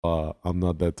I'm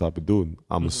not that type of dude.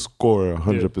 I'm a scorer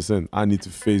 100%. I need to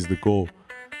face the goal.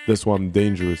 That's why I'm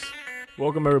dangerous.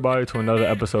 Welcome everybody to another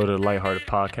episode of the Lighthearted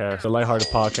Podcast. The Lighthearted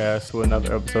Podcast to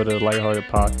another episode of the Lighthearted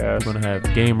Podcast. We're gonna have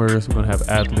gamers, we're gonna have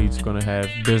athletes, we're gonna have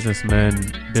businessmen,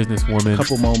 businesswomen. A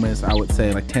couple moments, I would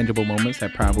say, like tangible moments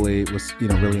that probably was,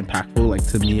 really impactful, like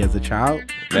to me as a child.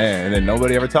 Man, and then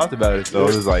nobody ever talked about it, so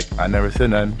it was like I never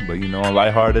said nothing. But I'm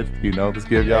lighthearted. Let's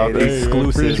give y'all the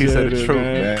exclusive. He said the truth,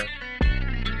 man.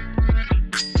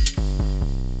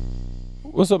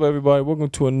 What's up, everybody? Welcome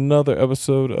to another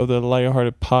episode of the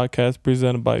Lighthearted Podcast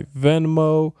presented by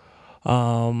Venmo.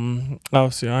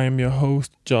 Obviously, I am your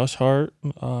host, Josh Hart,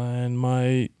 and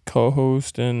my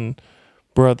co-host and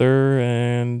brother,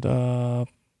 and the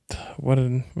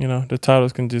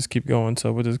titles can just keep going,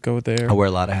 so we'll just go there. I wear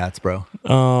a lot of hats, bro.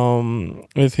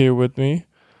 Is here with me,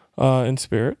 in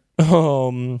spirit.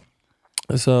 So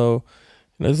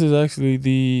this is actually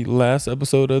the last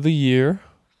episode of the year.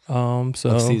 Of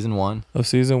season one.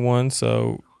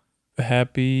 So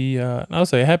I'll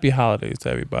say happy holidays to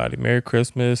everybody. Merry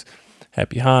Christmas,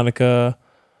 happy Hanukkah,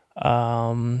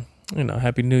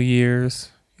 happy New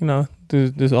Year's,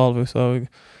 this all of it. So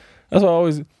that's why I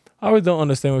always don't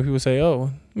understand when people say,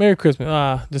 oh, Merry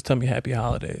Christmas. Just tell me happy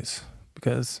holidays,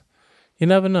 because you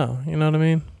never know. You know what I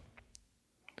mean?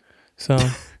 So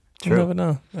True. You never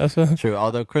know. That's true.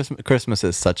 Although Christmas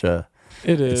is such a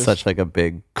It's such like a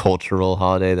big cultural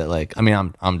holiday that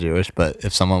I'm Jewish, but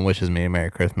if someone wishes me a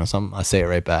Merry Christmas, I say it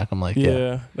right back. I'm like,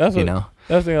 that's what,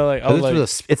 that's the thing I like.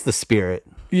 It's the spirit.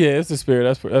 Yeah, it's the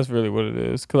spirit. That's really what it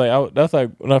is. Cause that's like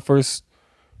when I first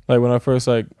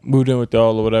moved in with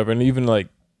y'all or whatever, and even like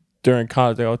during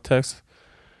college, I would text,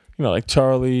 like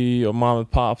Charlie or Mom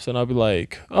and Pops, and I'd be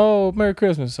like, "Oh, Merry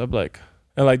Christmas." I'd be like,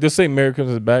 and like just say Merry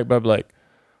Christmas back, but I'd be like,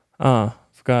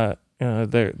 forgot.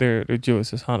 They're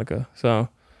Jewish. It's Hanukkah. So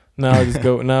now I just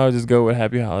go with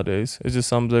Happy Holidays. It just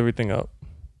sums everything up.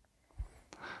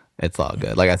 It's all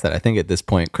good. Like I said, I think at this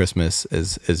point, Christmas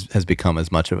has become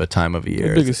as much of a time of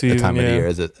year, of the year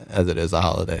as it is a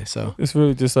holiday. So it's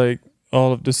really just like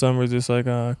all of December is just like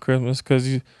Christmas, because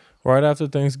you right after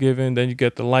Thanksgiving, then you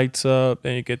get the lights up,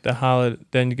 then you get the holiday,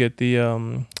 then you get the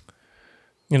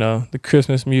the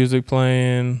Christmas music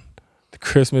playing, the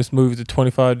Christmas movies, the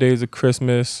 25 Days of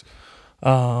Christmas.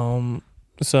 So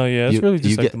yeah, it's really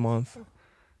just like the month.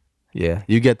 Yeah,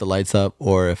 you get the lights up,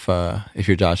 or if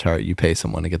you're Josh Hart, you pay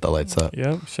someone to get the lights up.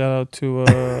 Yep. Shout out to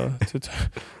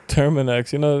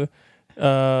Terminex.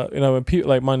 When people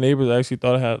like my neighbors actually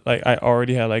thought I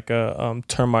already had like a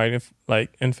termite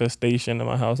infestation in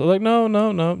my house. I was like,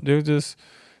 no, they're just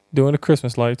doing the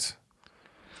Christmas lights.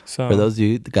 So for those of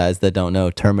you guys that don't know,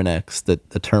 Terminex,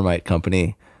 the termite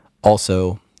company,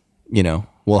 also,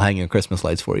 we'll hang your Christmas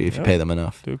lights for you if you pay them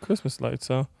enough. Do Christmas lights.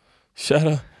 So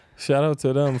shout out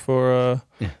to them for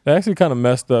they actually kind of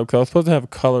messed up, because I was supposed to have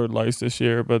colored lights this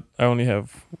year, but I only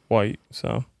have white,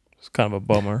 so it's kind of a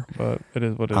bummer, but it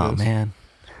is what it is. Oh man.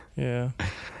 Yeah.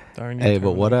 Darn you. Hey,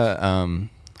 but what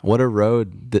a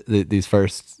road these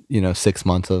first 6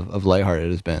 months of Lighthearted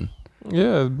has been.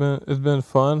 Yeah, it's been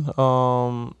fun.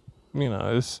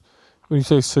 It's when you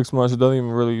say 6 months, it doesn't even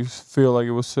really feel like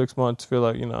it was 6 months. Feel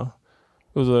like it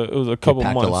was a couple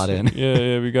months. A lot in.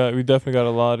 Yeah, we definitely got a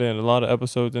lot in. A lot of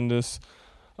episodes in this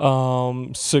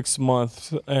 6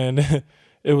 months, and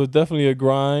it was definitely a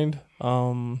grind.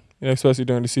 Especially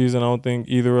during the season, I don't think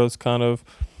either of us kind of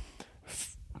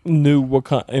knew what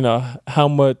how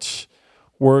much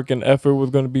work and effort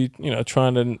was going to be.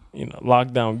 Trying to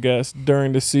lock down guests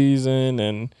during the season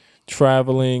and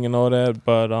traveling and all that,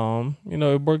 but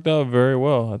it worked out very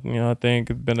well. I think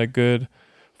it's been a good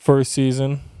first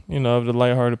season of the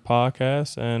Lighthearted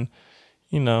Podcast, and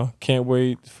can't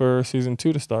wait for season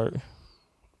 2 to start,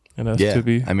 and that's to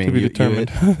be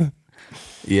determined.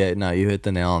 You hit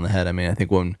the nail on the head. I mean, I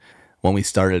think when we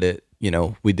started it,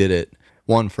 we did it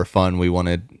one for fun. We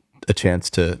wanted a chance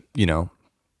to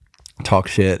talk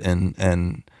shit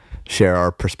and share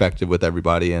our perspective with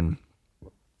everybody, and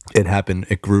it happened.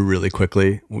 It grew really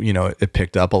quickly. It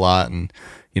picked up a lot, and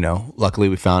luckily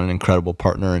we found an incredible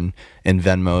partner in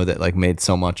Venmo that made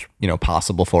so much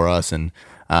possible for us, and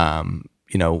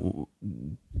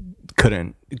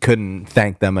couldn't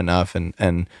thank them enough,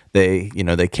 and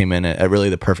they came in at really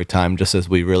the perfect time, just as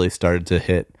we really started to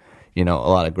hit a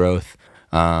lot of growth.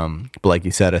 But like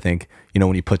you said, I think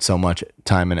when you put so much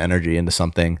time and energy into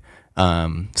something,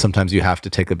 sometimes you have to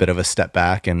take a bit of a step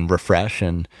back and refresh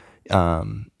and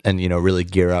really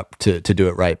gear up to do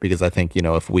it right. Because I think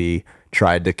if we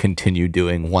tried to continue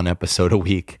doing one episode a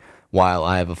week while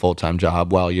I have a full-time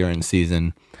job, while you're in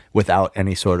season, without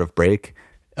any sort of break,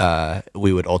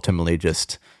 we would ultimately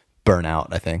just burn out,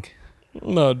 I think.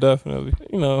 No, definitely.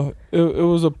 You know, it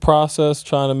was a process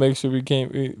trying to make sure we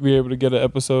be able to get an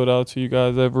episode out to you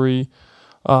guys every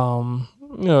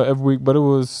week. But it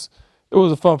was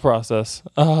a fun process.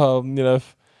 When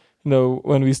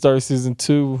we start season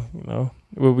 2,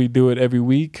 will we do it every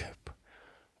week?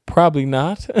 Probably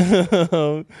not.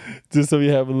 Just so we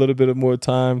have a little bit of more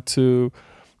time to,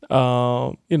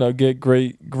 get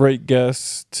great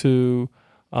guests to,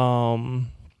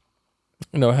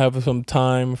 have some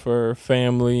time for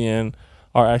family and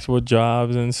our actual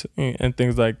jobs and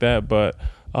things like that. But,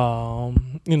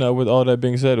 with all that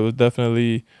being said, it was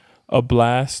definitely a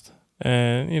blast,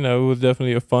 and, it was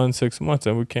definitely a fun 6 months,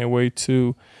 and we can't wait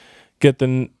to get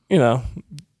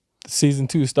season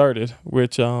 2 started,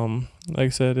 which, like I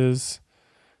said, is,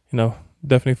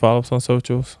 definitely follow us on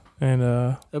socials. And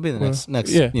it'll be the next,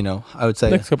 yeah. I would say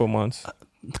next couple months. A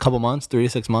couple months, 3 to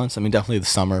 6 months. I mean, definitely the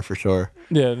summer for sure.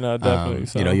 Yeah, no,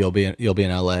 definitely. You'll be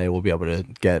in LA. We'll be able to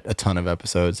get a ton of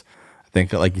episodes. I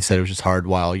think, like you said, it was just hard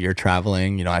while you're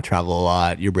traveling. I travel a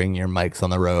lot. You're bringing your mics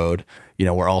on the road.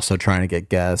 We're also trying to get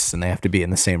guests, and they have to be in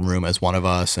the same room as one of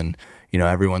us. And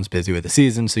everyone's busy with the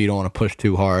season, so you don't want to push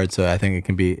too hard. So I think it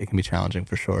can be challenging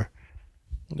for sure.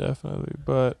 Definitely,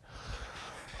 but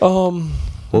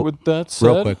with that said,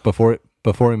 real quick before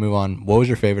we move on, what was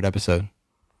your favorite episode?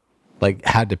 Like,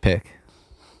 had to pick.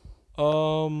 I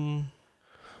don't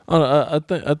know,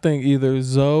 I think either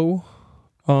Zoe,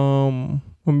 or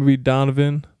maybe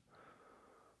Donovan.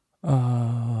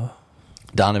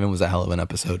 Donovan was a hell of an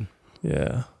episode.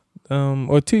 Yeah.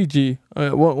 Or TG.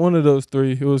 One of those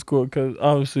three. It was cool because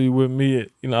obviously with me,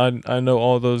 I know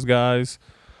all those guys,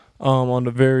 on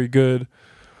the very good,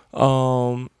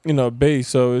 base.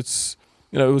 So it's,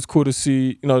 it was cool to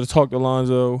see, to talk to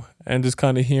Lonzo and just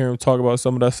kind of hear him talk about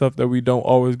some of that stuff that we don't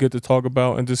always get to talk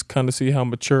about, and just kind of see how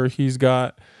mature he's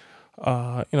got,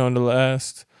 in the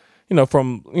last,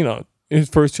 from, his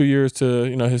first 2 years to,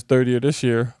 his third year this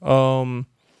year.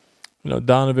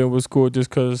 Donovan was cool just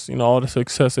because, all the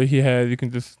success that he had, you can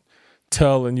just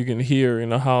tell and you can hear,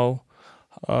 how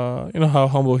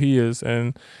humble he is.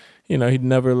 And, he'd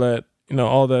never let,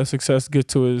 all that success get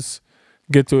to his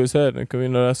head.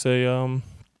 And, that's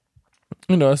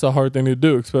that's a hard thing to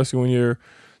do, especially when you're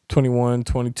 21,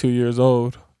 22 years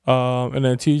old. And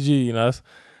then TG,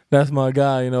 that's my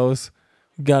guy,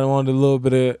 got him on a little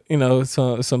bit of,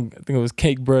 some I think it was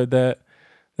cake bread that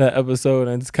episode,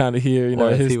 and just kind of hear, or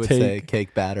as his he would take. say,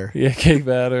 cake batter. Yeah, cake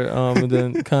batter. And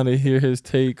then kind of hear his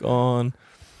take on,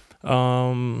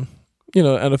 NFL,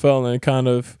 and kind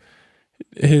of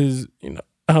his,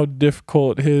 how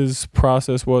difficult his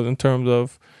process was in terms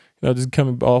of, just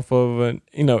coming off of an,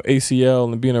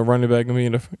 ACL and being a running back and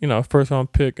being a first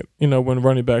round pick, when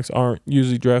running backs aren't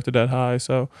usually drafted that high.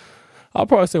 So I'll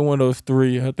probably say one of those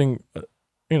three. I think,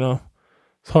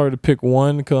 it's hard to pick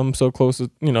one because I'm so close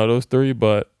to, those three,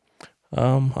 but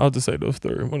I'll just say those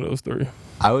three, one of those three.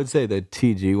 I would say the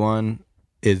TG one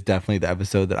is definitely the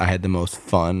episode that I had the most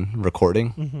fun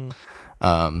recording.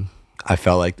 Mm-hmm. I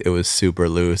felt like it was super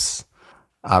loose.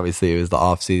 Obviously, it was the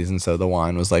off season, so the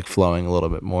wine was like flowing a little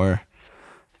bit more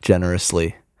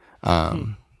generously.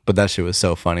 But that shit was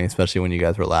so funny, especially when you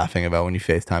guys were laughing about when you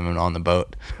FaceTime him on the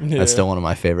boat. Yeah. That's still one of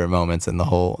my favorite moments in the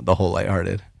whole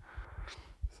lighthearted.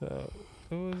 So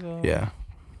it was yeah.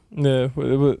 Yeah.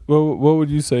 What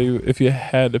would you say if you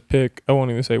had to pick? I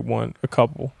won't even say one. A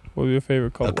couple. What was your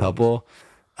favorite couple? A couple.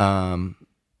 I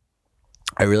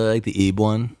really like the Ebe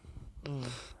one.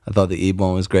 I thought the Ebe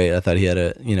one was great. I thought he had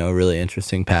a really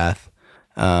interesting path.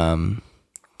 I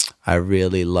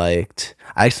actually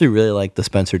really liked the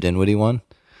Spencer Dinwiddie one.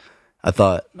 I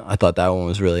thought that one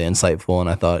was really insightful, and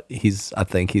I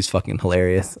think he's fucking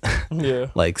hilarious. Yeah.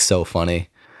 Like, so funny.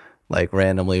 Like,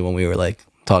 randomly when we were like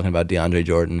talking about DeAndre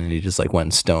Jordan and he just like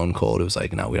went stone cold, it was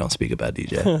like, no, we don't speak about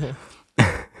DJ.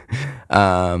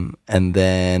 And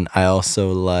then I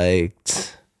also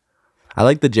liked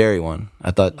the Jerry one.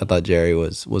 I thought Jerry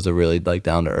was a really like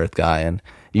down to earth guy, and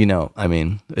I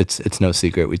mean, it's no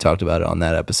secret, we talked about it on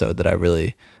that episode that I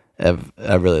really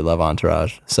love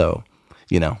Entourage. So,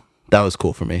 that was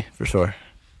cool for me for sure.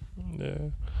 Yeah.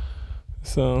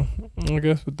 So I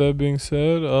guess with that being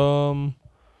said,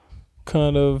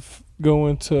 kind of go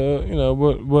into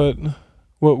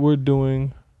what we're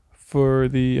doing for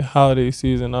the holiday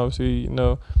season. Obviously,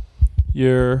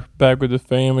 you're back with the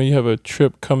family. You have a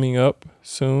trip coming up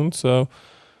soon, so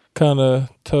kind of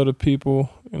tell the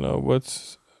people,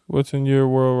 what's in your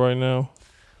world right now.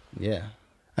 Yeah,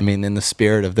 I mean, in the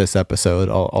spirit of this episode,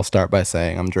 I'll start by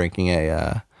saying I'm drinking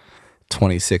a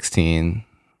 2016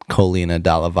 Colina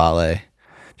Dalla Valle,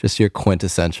 just your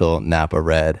quintessential Napa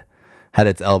Red. had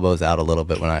its elbows out a little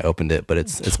bit when I opened it, but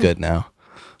it's good now.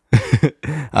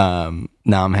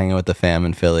 Now I'm hanging with the fam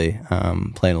in Philly,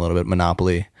 playing a little bit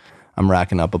Monopoly. I'm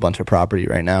racking up a bunch of property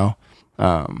right now,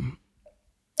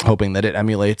 hoping that it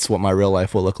emulates what my real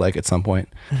life will look like at some point.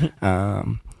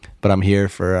 But I'm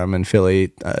in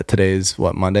Philly. Today's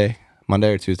what, Monday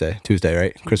or Tuesday? Tuesday,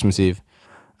 right? Christmas Eve.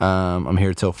 I'm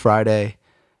here till Friday,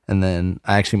 and then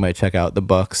I actually might check out the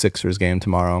Bucks Sixers game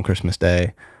tomorrow on Christmas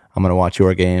Day. I'm gonna watch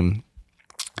your game,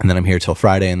 and then I'm here till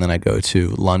Friday, and then I go to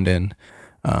London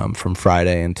from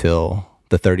Friday until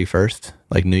the 31st,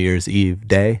 like New Year's Eve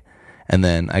day, and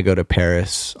then I go to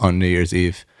Paris on New Year's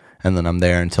Eve, and then I'm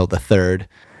there until the 3rd,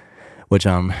 which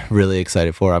I'm really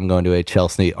excited for. I'm going to a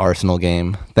Chelsea Arsenal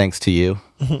game, thanks to you,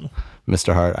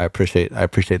 Mr. Hart. I appreciate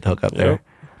the hookup there.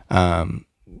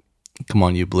 Come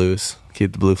on, you Blues,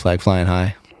 keep the blue flag flying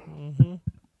high. I'm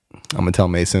gonna tell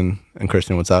Mason and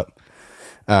Christian what's up,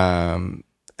 and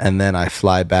then I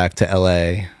fly back to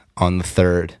LA on the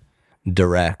 3rd,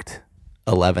 direct,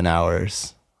 11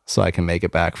 hours, so I can make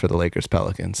it back for the Lakers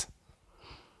Pelicans.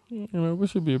 It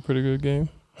should be a pretty good game.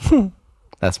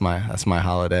 That's my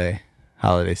holiday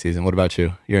season. What about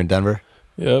you? You're in Denver?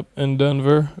 Yep, in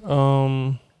Denver.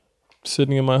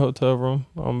 Sitting in my hotel room.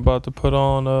 I'm about to put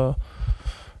on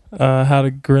How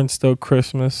the Grinch Stole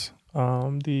Christmas,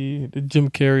 the Jim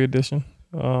Carrey edition.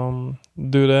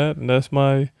 Do that, and that's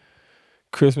my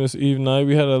Christmas Eve night.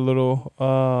 We had a little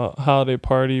holiday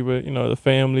party with the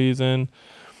families and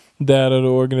dad of the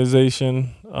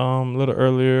organization a little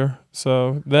earlier.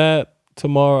 So that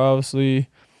tomorrow, obviously,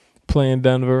 playing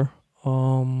Denver,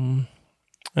 and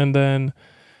then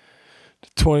the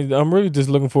 20. I'm really just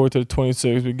looking forward to the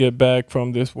 26th. We get back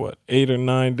from this 8 or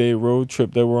 9 day road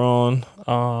trip that we're on.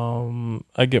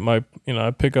 I get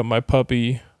I pick up my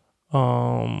puppy.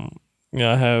 I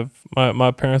have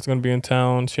my parents are gonna be in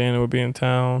town. Shannon will be in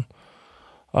town,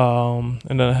 and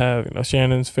then I have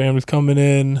Shannon's family's coming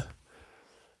in.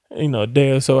 A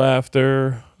day or so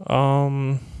after,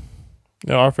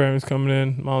 our family's coming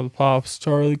in. Mom's, pops,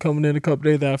 Charlie coming in a couple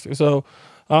days after. So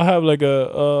I'll have like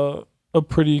a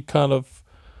pretty kind of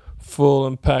full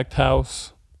and packed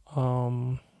house. The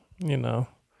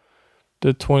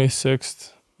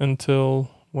 26th until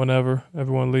whenever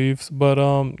everyone leaves. But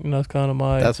that's kind of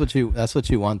my. That's what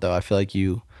you want though. I feel like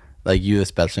you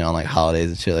especially on like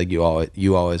holidays and shit. Like you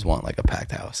always want like a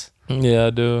packed house. Yeah, I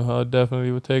do. I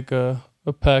definitely would take a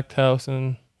packed house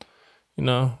and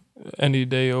any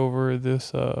day over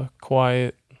this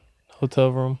quiet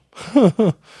hotel room.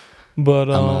 But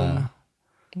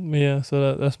yeah,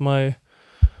 so that's my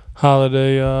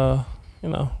holiday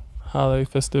holiday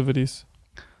festivities.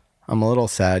 I'm a little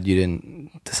sad you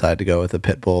didn't decide to go with a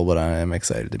pit bull, but I am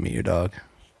excited to meet your dog.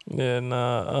 Yeah,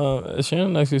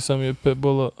 Shannon actually sent me a pit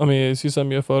bull. She sent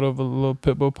me a photo of a little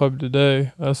pit bull puppy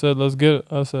today. I said, let's get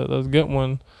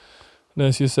one.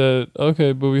 Then she said,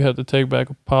 okay, but we have to take back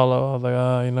Apollo. I was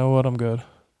like, you know what? I'm good.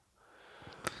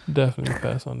 Definitely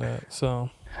pass on that. So,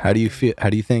 how do you feel? How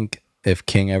do you think if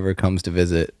King ever comes to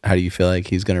visit, how do you feel like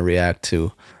he's going to react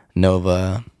to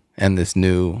Nova and this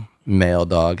new male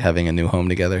dog having a new home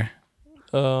together?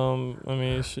 It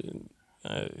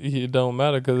don't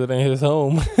matter because it ain't his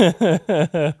home.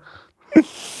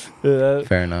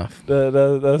 Fair enough.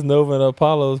 That's Nova and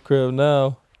Apollo's crib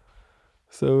now.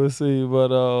 So we'll see,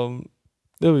 but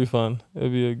it'll be fun. It'll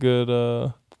be a good,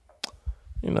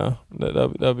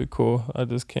 that'll be cool. I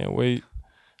just can't wait.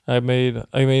 I made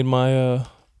my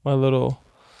my little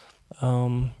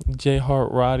J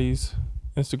Hart Roddy's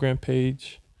Instagram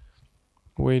page,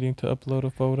 waiting to upload a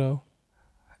photo.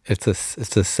 It's a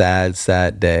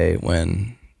sad day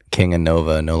when King and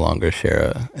Nova no longer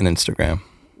share an Instagram.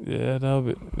 Yeah,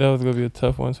 that was gonna be a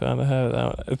tough one trying to have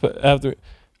that. But after,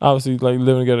 obviously, like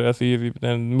living together, that's easy. But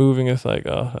then moving, it's like,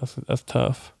 that's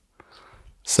tough.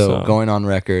 So going on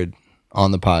record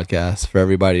on the podcast for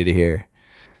everybody to hear,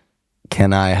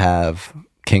 can I have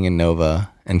King and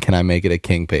Nova, and can I make it a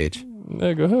King page?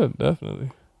 Yeah, go ahead,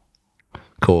 definitely.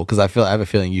 Cool, because I have a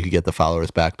feeling you could get the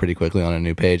followers back pretty quickly on a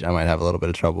new page. I might have a little bit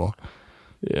of trouble.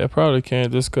 Yeah, I probably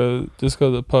can just cause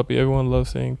of puppy. Everyone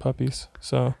loves seeing puppies,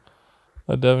 so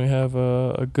I definitely have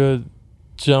a good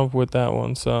jump with that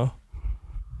one. So, all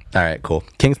right, cool.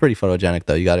 King's pretty photogenic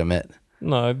though. You got to admit.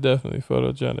 No, definitely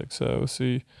photogenic. So we'll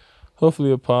see.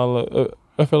 Hopefully Apollo.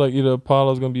 I feel like either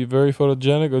Apollo's gonna be very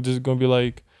photogenic or just gonna be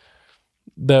like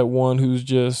that one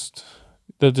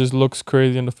that just looks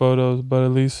crazy in the photos. But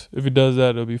at least if he does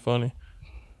that, it'll be funny.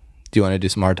 Do you want to do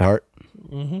some heart to heart?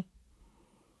 Mm-hmm.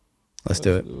 Let's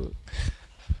do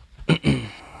it.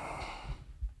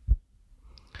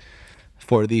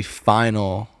 For the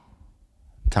final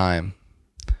time,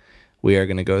 we are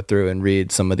going to go through and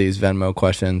read some of these Venmo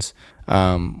questions.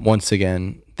 Once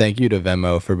again, thank you to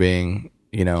Venmo for being,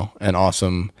 an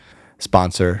awesome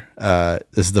sponsor.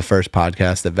 This is the first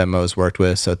podcast that Venmo has worked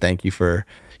with, so thank you for,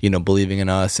 believing in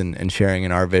us and sharing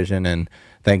in our vision, and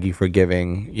thank you for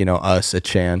giving, us a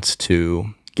chance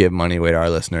to give money away to our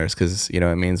listeners, because,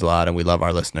 it means a lot, and we love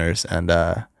our listeners, and,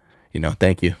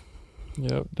 thank you.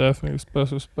 Yep, definitely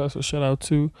special shout out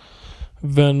to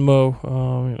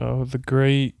Venmo. The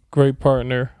great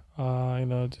partner.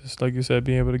 Just like you said,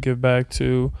 being able to give back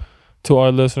to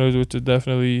our listeners, which is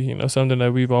definitely something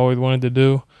that we've always wanted to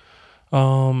do.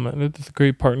 And it's a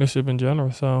great partnership in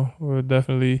general. So we're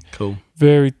definitely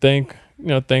very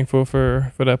thankful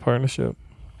for that partnership.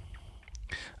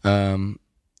 Sean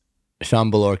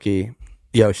Balorki.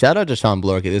 Yo, shout out to Sean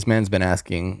Balorki. This man's been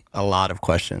asking a lot of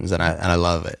questions, and I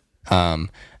love it.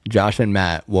 Josh and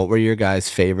Matt, what were your guys'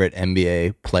 favorite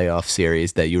NBA playoff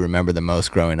series that you remember the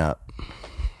most growing up?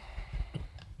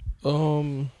 For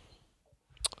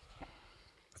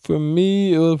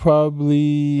me, it was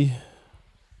probably,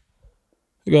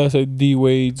 I gotta say, D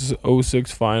Wade's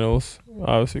 06 finals.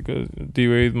 Obviously, because D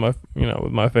Wade was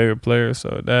my favorite player.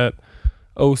 So that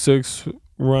 06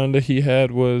 run that he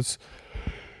had was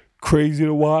crazy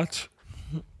to watch.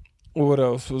 What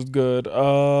else was good?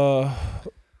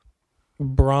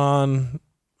 Bron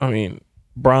and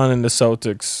the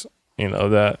Celtics.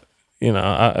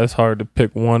 It's hard to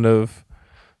pick one of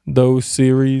those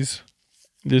series,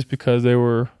 just because they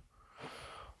were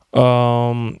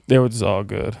just all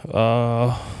good.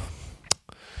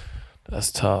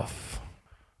 That's tough.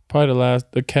 Probably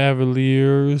the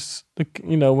Cavaliers.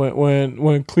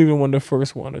 When Cleveland won the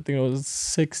first one, I think it was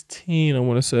 16. I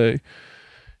want to say,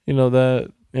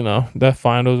 that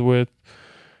finals with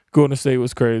Golden State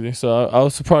was crazy. So I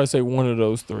was surprised to say one of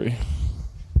those three.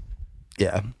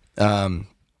 Yeah,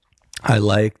 I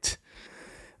liked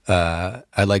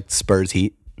Spurs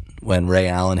Heat when Ray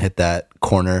Allen hit that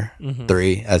corner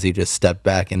three as he just stepped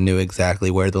back and knew exactly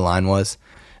where the line was.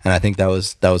 And I think that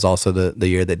was also the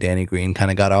year that Danny Green kind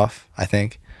of got off, I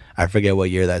think. I forget what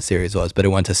year that series was, but it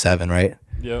went to 7, right?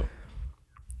 Yep.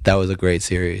 That was a great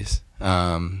series.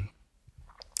 That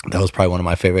was probably one of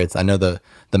my favorites. I know the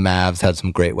Mavs had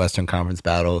some great Western Conference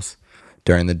battles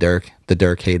during the Dirk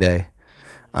heyday.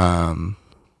 I'm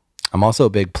also a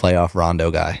big playoff Rondo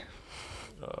guy.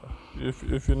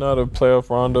 If you're not a playoff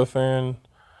Rondo fan,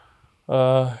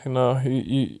 I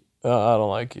don't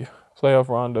like you. Playoff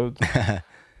Rondo,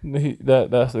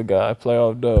 that's the guy.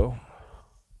 Playoff Doe.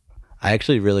 I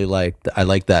actually really liked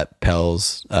that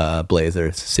Pels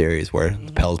Blazers series where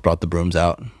the Pels brought the brooms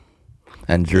out,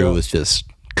 and Drew was just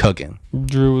cooking.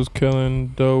 Drew was killing.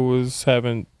 Doe was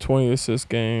having 20 assist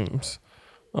games.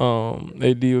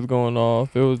 AD was going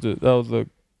off. That was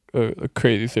a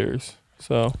crazy series.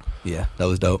 So yeah, that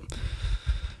was dope.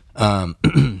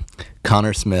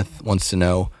 Connor Smith wants to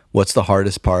know, what's the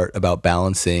hardest part about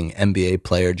balancing NBA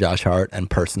player Josh Hart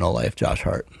and personal life Josh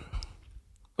Hart?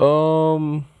 I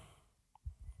don't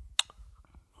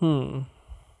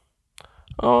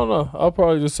know. I'll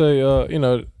probably just say,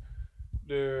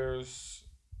 there's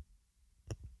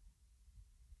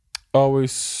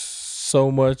always so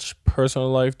much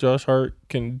personal life Josh Hart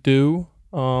can do.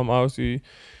 Obviously,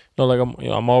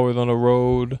 I'm always on the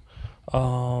road.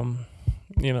 Now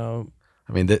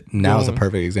is a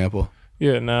perfect example.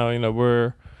 Yeah, now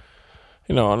we're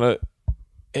on a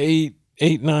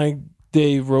 8-9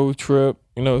 day road trip.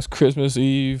 It's Christmas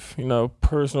Eve.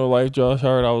 Personal life Josh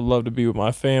Hart, I would love to be with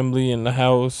my family in the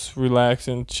house,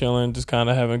 relaxing, chilling, just kind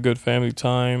of having good family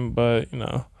time. But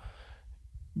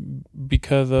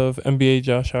because of NBA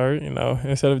Josh Hart,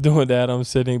 instead of doing that, I'm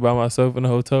sitting by myself in a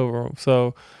hotel room.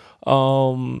 So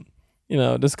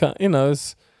this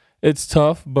it's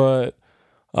tough, but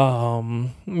I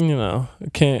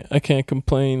can't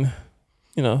complain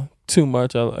too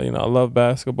much. I love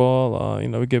basketball.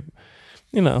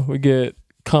 We get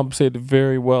compensated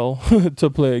very well to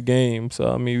play a game.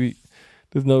 So you're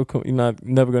never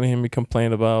gonna hear me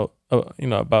complain about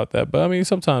about that. But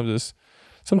sometimes it's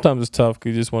tough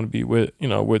because you just want to be with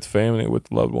family,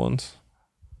 with loved ones.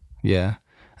 Yeah.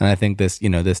 And I think this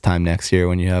time next year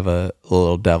when you have a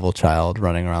little devil child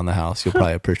running around the house, you'll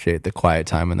probably appreciate the quiet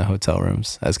time in the hotel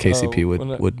rooms, as KCP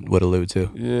would allude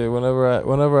to. Yeah,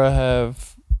 whenever I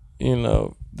have,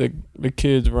 the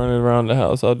kids running around the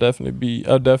house, I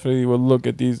definitely will look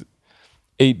at these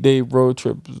 8-day road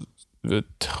trips. They're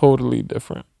totally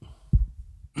different.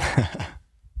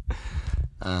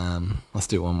 Let's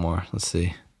do one more. Let's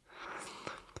see.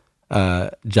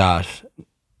 Josh,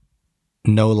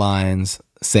 no lines,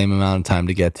 same amount of time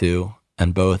to get to,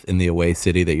 and both in the away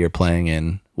city that you're playing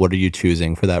in. what are you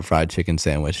choosing for that fried chicken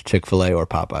sandwich? Chick-fil-A or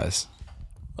Popeyes?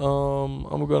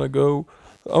 I'm gonna go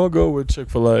with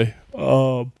Chick-fil-A.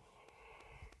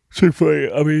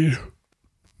 Chick-fil-A. I mean,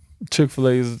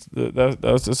 Chick-fil-A is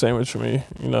that's the sandwich for me.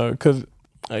 You know, because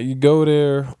you go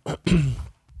there.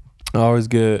 I always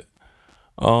get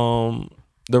the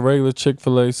regular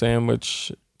Chick-fil-A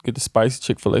sandwich. Get the spicy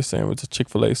Chick-fil-A sandwich, the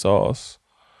Chick-fil-A sauce.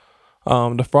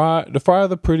 The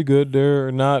fries are pretty good.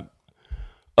 They're not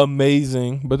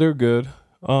amazing, but they're good.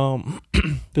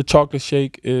 The chocolate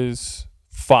shake is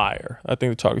fire. I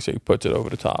think the chocolate shake puts it over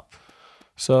the top.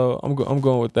 So I'm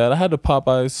going with that. I had the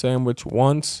Popeyes sandwich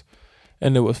once,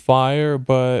 and it was fire.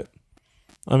 But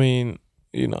I mean,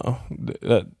 you know,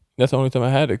 that's the only time I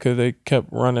had it because they kept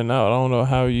running out. I don't know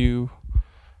how you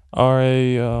are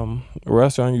a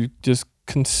restaurant. You just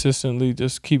consistently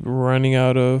just keep running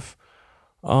out of,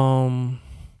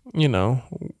 you know,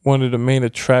 one of the main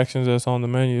attractions that's on the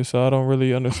menu. So I don't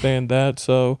really understand that.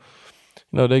 So,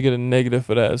 you know, they get a negative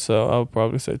for that. So I'll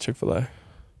probably say Chick-fil-A.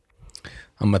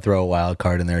 I'm gonna throw a wild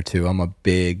card in there too. I'm a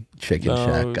big Chicken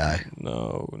Shack guy.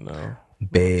 No.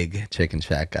 Big Chicken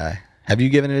Shack guy. Have you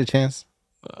given it a chance?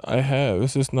 I have.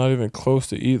 It's just not even close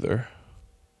to either.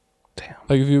 Damn.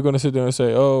 Like if you're gonna sit there and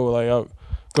say, "Oh, like I'll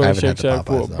go to Shake Shack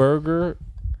for a though. burger,"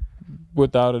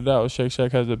 without a doubt, Shake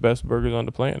Shack has the best burgers on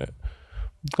the planet.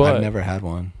 But I've never had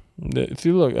one.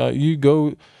 see, look, you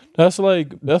go. That's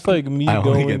like me I only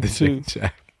going get the to. Chicken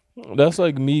Shack. That's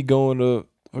like me going to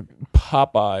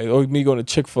Popeye or me going to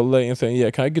Chick-fil-A and saying, "Yeah,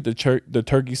 can I get the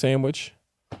turkey sandwich?"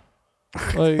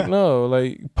 Like no,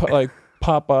 like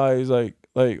Popeyes, like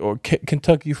or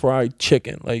Kentucky Fried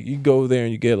Chicken. Like you go there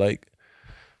and you get like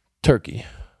turkey.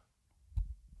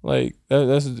 Like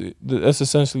that's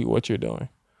essentially what you're doing.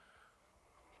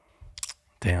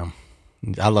 Damn.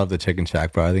 I love the Chicken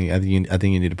Shack, bro. I think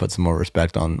you need to put some more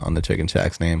respect on the Chicken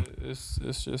Shack's name. It's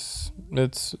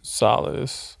solid.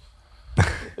 It's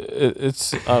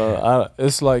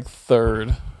it's like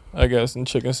third, I guess, in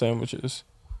chicken sandwiches.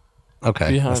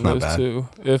 Okay, Behind that's not those bad. two.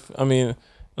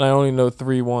 And I only know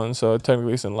 3-1, so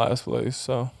technically it's in last place.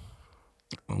 So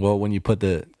Well, when you put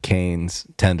the Cane's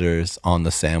tenders on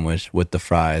the sandwich with the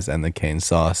fries and the Cane's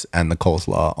sauce and the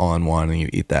coleslaw all in one, and you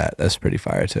eat that, that's pretty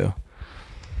fire too.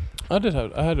 I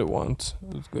had it once.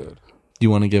 It was good. Do you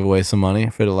want to give away some money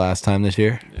for the last time this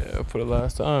year? Yeah, for the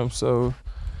last time. So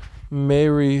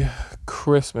Merry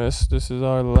Christmas. This is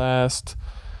our last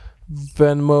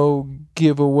Venmo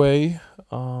giveaway.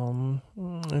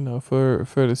 You know, for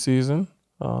the season.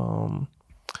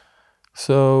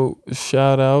 So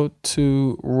shout out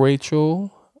to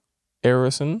Rachel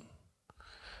Arison.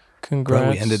 Congrats.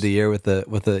 Bro, we ended the year with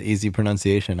the easy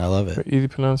pronunciation. I love it. Easy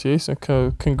pronunciation.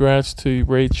 Congrats to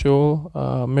Rachel.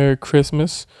 Merry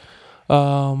Christmas.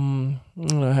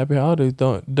 Happy holidays.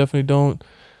 Don't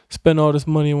spend all this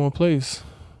money in one place.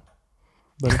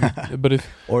 But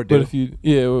if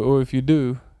you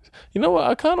do, you know what?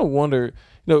 I kind of wonder.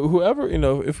 You know, whoever, you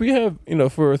know, if we have, you know,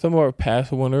 for some of our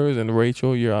past winners, and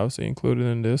Rachel, you're obviously included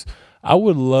in this. I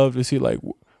would love to see like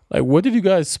what did you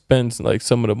guys spend like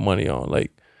some of the money on?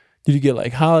 Like, did you get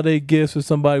like holiday gifts for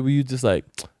somebody? Were you just like,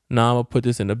 nah, I'm gonna put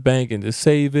this in the bank and just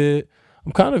save it?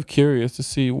 I'm kind of curious to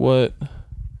see what,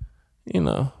 you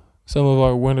know, some of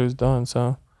our winners done.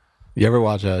 So, You ever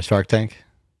watch Shark Tank?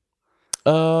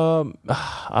 I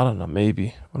don't know,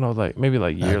 maybe when I was like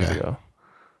years Okay. ago.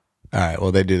 All right.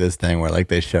 Well, they do this thing where like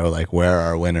they show like where are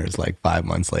our winners like 5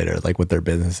 months later, like with their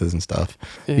businesses and stuff.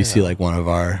 You see Yeah. like one of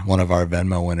our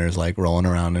Venmo winners like rolling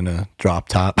around in a drop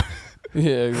top.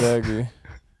 Yeah, exactly.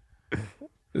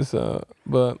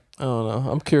 But I don't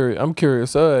know. I'm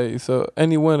curious. All right, so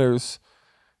any winners,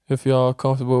 if y'all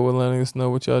comfortable with letting us know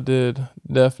what y'all did,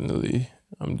 I'm definitely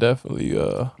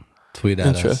Tweet at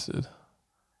us. interested.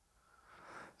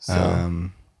 So,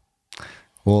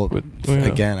 Well, But, yeah.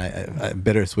 again, I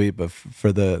bittersweet, but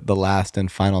for the last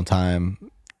and final time,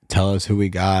 tell us who we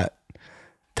got.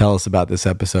 Tell us about this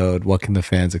episode. What can the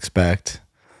fans expect?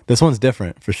 This one's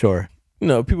different for sure. you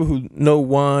know, people who know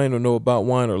wine or know about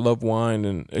wine or love wine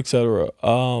and etc.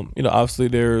 You know, obviously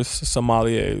there's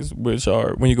sommeliers, which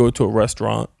are when you go to a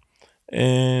restaurant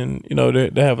and you know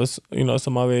they have a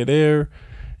sommelier there,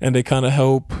 and they kind of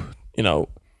help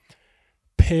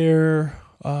pair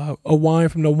a wine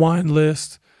from the wine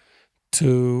list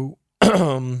to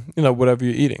whatever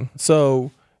you're eating. So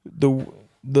the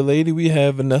lady we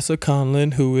have, Vanessa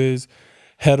Conlin, who is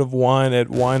head of wine at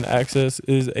Wine Access,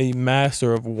 is a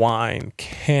Master of Wine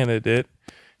candidate.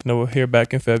 We'll hear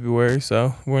back in February,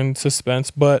 so we're in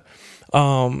suspense. But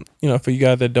for you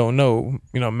guys that don't know,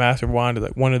 Master of Wine is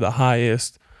like one of the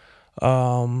highest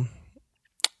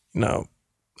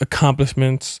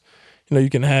accomplishments you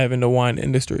can have in the wine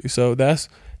industry. So that's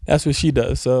what she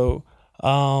does. So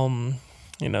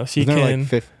she can.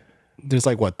 There's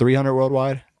like what 300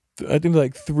 worldwide. I think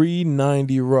like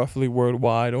 390 roughly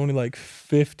worldwide, only like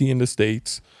 50 in the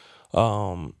States.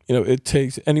 It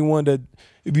takes anyone that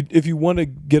if you want to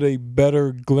get a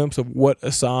better glimpse of what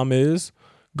Assam is,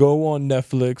 go on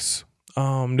Netflix.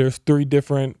 There's 3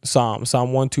 different Psalms,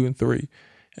 Psalm 1, 2, and 3.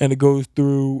 And it goes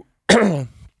through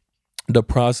the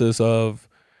process of,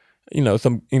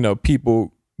 some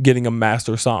people getting a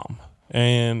master Psalm.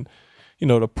 And,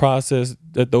 the process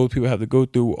that those people have to go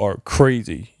through are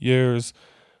crazy. There's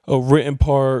a written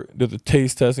part, there's a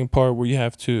taste testing part where you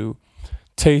have to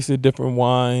taste the different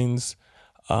wines,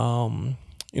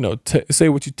 say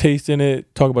what you taste in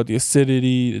it, talk about the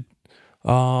acidity,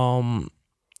 kind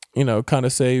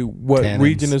of say what Tannins.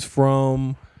 Region is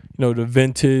from, the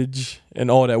vintage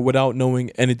and all that without knowing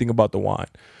anything about the wine.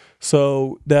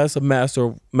 So that's a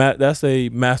master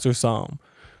Psalm.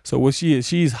 So what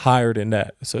she's higher than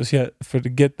that. So she had to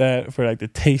get that for like the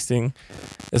tasting,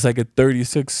 it's like a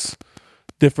 36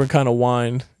 different kind of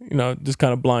wine, just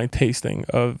kind of blind tasting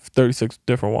of 36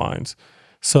 different wines.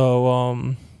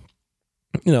 So,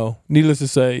 needless to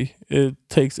say, it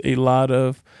takes a lot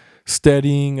of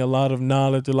studying, a lot of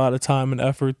knowledge, a lot of time and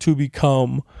effort to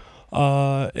become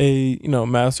a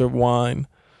master of wine.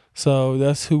 So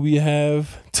that's who we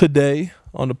have today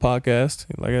on the podcast.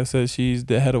 Like I said, she's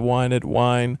the head of wine at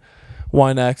Wine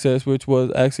Access, which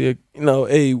was actually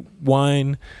a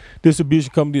wine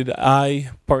distribution company that I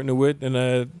partner with, and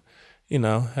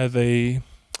has a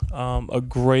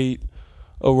great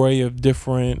array of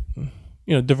different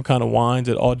kind of wines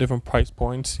at all different price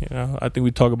points. I think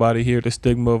we talk about it here. The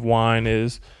stigma of wine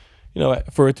is,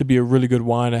 for it to be a really good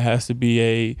wine, it has to be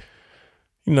a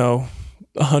 $100,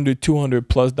 $200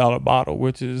 plus bottle,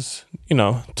 which is,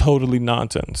 totally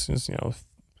nonsense. It's,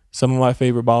 some of my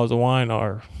favorite bottles of wine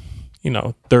are,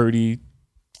 $30,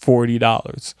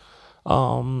 $40.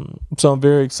 So I'm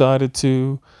very excited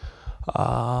to,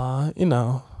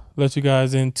 let you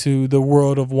guys into the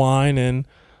world of wine, and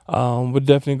we're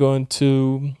definitely going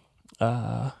to,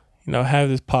 have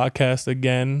this podcast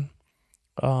again,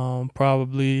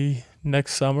 probably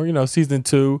next summer. Season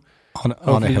 2.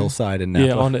 On a hillside in Napa.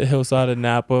 Yeah, on the hillside of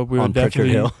Napa. We on Pritchard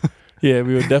Hill. Yeah,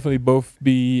 we would definitely both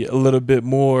be a little bit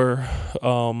more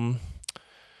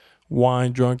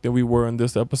wine drunk than we were in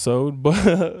this episode. But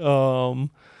no,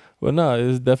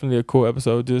 it's definitely a cool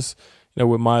episode. Just,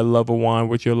 with my love of wine,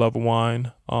 with your love of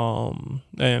wine.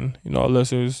 And, our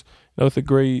listeners, it's a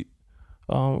great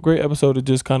episode to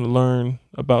just kind of learn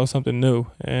about something new.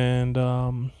 And,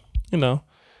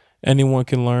 anyone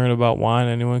can learn about wine.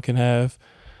 Anyone can have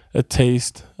a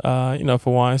taste, for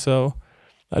wine. So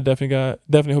I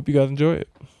definitely hope you guys enjoy it.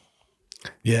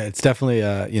 Yeah, it's definitely,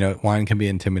 wine can be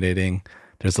intimidating.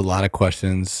 There's a lot of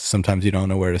questions. Sometimes you don't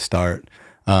know where to start.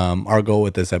 Our goal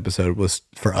with this episode was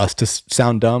for us to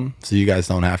sound dumb so you guys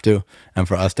don't have to, and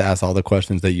for us to ask all the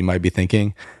questions that you might be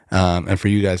thinking, and for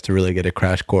you guys to really get a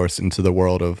crash course into the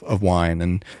world of wine.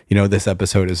 And, this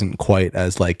episode isn't quite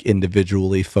as like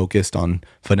individually focused on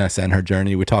Vanessa and her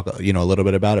journey. We talk, a little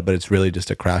bit about it, but it's really just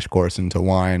a crash course into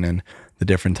wine and the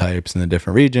different types and the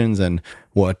different regions and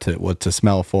what to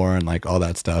smell for and like all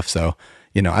that stuff. So,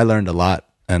 I learned a lot.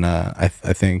 And I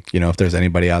think, if there's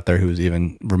anybody out there who's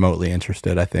even remotely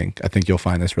interested, I think you'll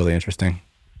find this really interesting.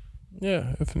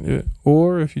 Yeah. If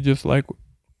you just like,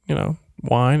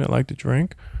 wine and like to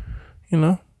drink,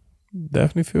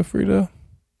 definitely feel free to,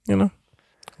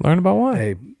 learn about wine.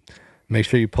 Hey, make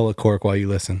sure you pull a cork while you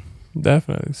listen.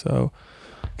 Definitely. So,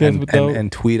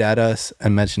 and tweet at us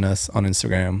and mention us on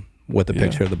Instagram with a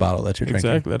picture of the bottle that you're drinking.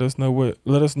 Exactly.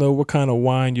 Let us know what kind of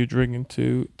wine you're drinking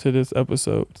to this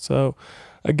episode. So,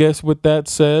 I guess with that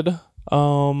said,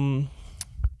 I'm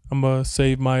gonna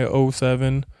save my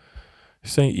 07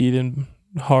 St. Eden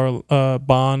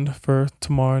bond for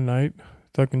tomorrow night,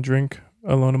 so I can drink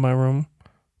alone in my room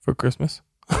for Christmas.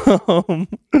 So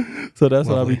that's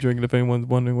what I'll be drinking. If anyone's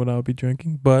wondering what I'll be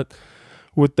drinking, but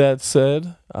with that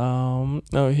said, now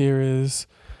here is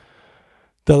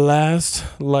the last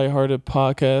lighthearted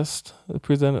podcast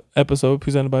episode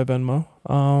presented by Venmo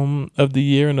of the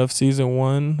year and of season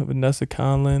 1. Vanessa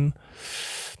Conlin,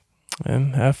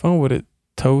 and have fun with it.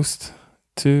 Toast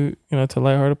to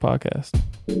lighthearted podcast.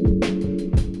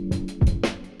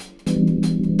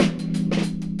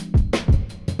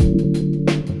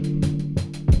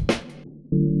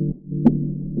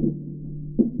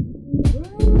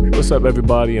 What's up,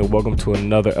 everybody, and welcome to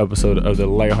another episode of the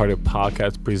Lighthearted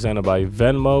Podcast presented by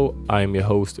Venmo. I am your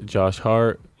host, Josh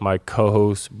Hart. My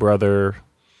co-host, brother,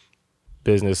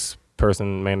 business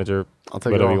person, manager, I'll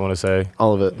take whatever it all. you want to say.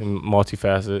 All of it.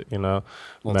 Multifaceted, you know.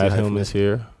 Matt Hume is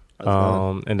here.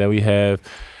 That's And then we have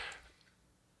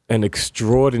an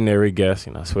extraordinary guest.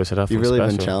 You know, switch it up. You've from really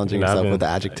been special. challenging You know, yourself with the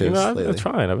adjectives You know, I've lately.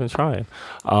 been trying.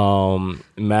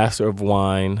 Master of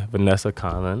Wine, Vanessa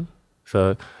Conlon.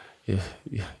 So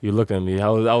you look at me. I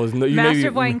was. You Master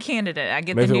of Wine candidate. I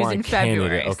get the Master of news Wine in February.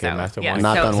 candidate. Okay, so, Master of yeah, Wine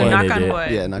Knock on so wood. knock on candidate.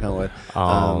 wood. Yeah, knock on wood.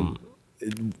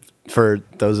 For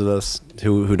those of us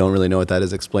who don't really know what that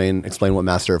is, explain what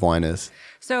Master of Wine is.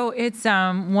 So it's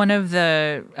one of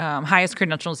the highest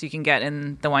credentials you can get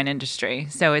in the wine industry.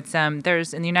 So it's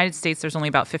there's in the United States there's only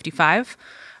about 55.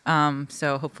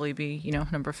 So hopefully be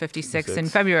number 56 in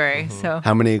February. So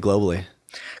How many globally?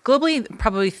 globally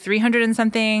probably 300 and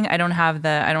something. I don't have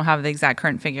the exact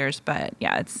current figures, but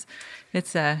yeah,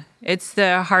 it's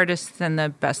the hardest and the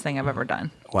best thing I've ever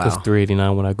done. Wow. It was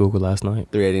 389 when I googled last night.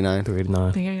 389.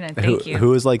 389. Thank you.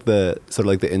 Who is like the sort of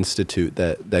like the institute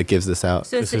that gives this out?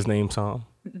 So Is his name Tom?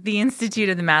 the Institute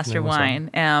of the Master Wine.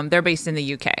 They're based in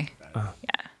the UK. Yeah.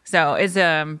 So it's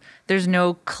there's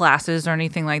no classes or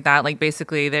anything like that. Like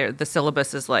basically, the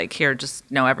syllabus is like here, just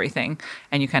know everything,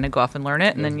 and you kind of go off and learn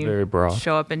it, and then you very broad.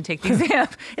 show up and take the exam.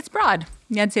 It's broad.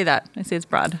 Yeah, I'd say that. I'd say it's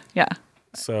broad. Yeah.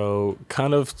 So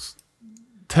kind of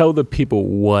tell the people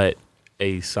what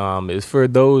a SOM is for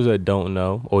those that don't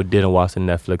know or didn't watch the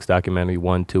Netflix documentary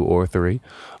 1, 2, or 3.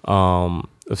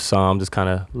 A SOM, just kind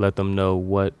of let them know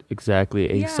what exactly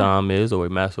a SOM is or a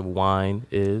Master of Wine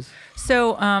is.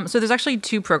 So, so there's actually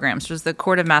two programs. There's the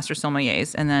Court of Master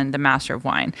Sommeliers and then the Master of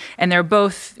Wine, and they're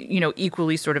both,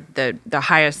 equally sort of the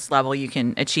highest level you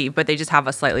can achieve, but they just have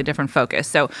a slightly different focus.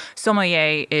 So,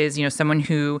 sommelier is someone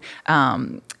who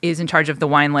is in charge of the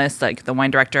wine list, like the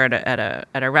wine director at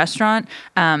a restaurant,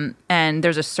 and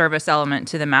there's a service element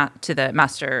to the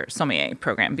Master Sommelier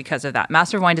program because of that.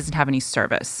 Master of Wine doesn't have any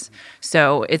service,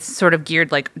 so it's sort of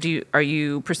geared like, are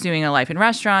you pursuing a life in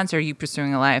restaurants? Or are you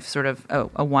pursuing a life sort of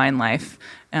a wine life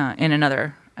in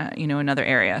another another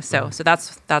area? So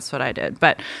that's what I did.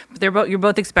 But you're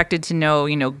both expected to know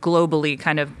globally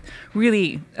kind of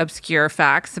really obscure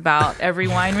facts about every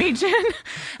wine region,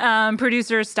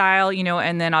 producer style,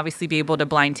 and then obviously be able to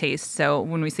blind taste. So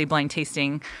when we say blind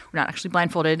tasting, we're not actually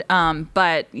blindfolded,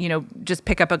 but just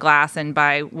pick up a glass and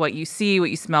by what you see, what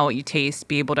you smell, what you taste,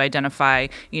 be able to identify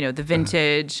the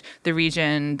vintage, the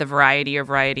region, the variety or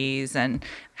varieties, and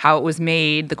how it was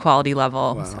made, the quality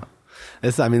level. Wow. So.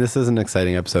 This is an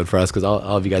exciting episode for us because all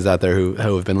of you guys out there who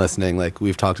have been listening, like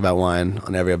we've talked about wine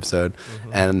on every episode,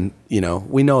 and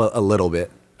we know a little bit.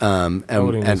 I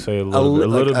wouldn't even say a little bit. A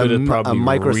little bit is probably a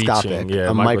microscopic, reaching. Yeah,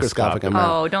 a microscopic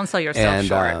amount. Oh, don't sell yourself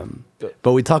short.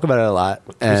 But we talk about it a lot.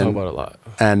 We talk about it a lot.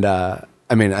 And I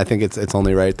mean, I think it's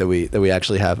only right that we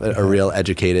actually have a real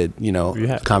educated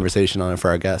conversation on it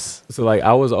for our guests. So like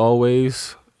I was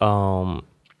always I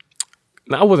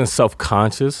wasn't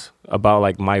self-conscious about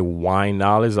like my wine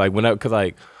knowledge, like because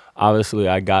like obviously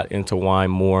I got into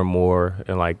wine more and more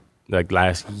in like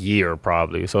last year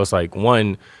probably. So it's like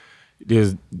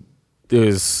there's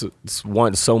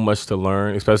so much to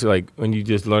learn, especially like when you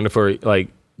just learn it for like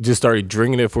just started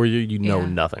drinking it for you know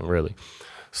nothing really.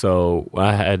 So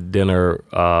I had dinner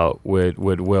with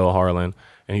Will Harlan,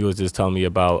 and he was just telling me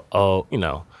about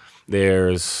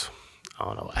there's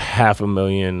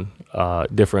 500,000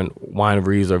 different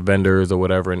wineries or vendors or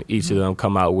whatever, and each of them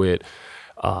come out with,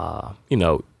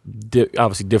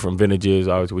 obviously different vintages,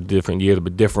 obviously with different years,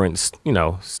 but different,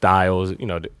 styles,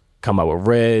 come out with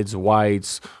reds,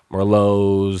 whites,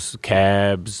 Merlots,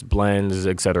 cabs, blends,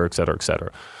 et cetera, et cetera, et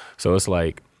cetera. So it's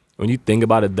like, when you think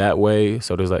about it that way,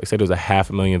 so there's like, say there's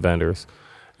 500,000 vendors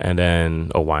and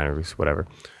then, or wineries, whatever.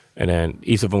 And then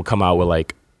each of them come out with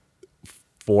like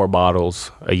 4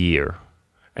 bottles a year.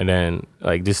 And then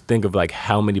like just think of like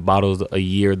how many bottles a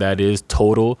year that is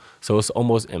total. So it's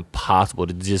almost impossible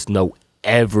to just know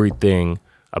everything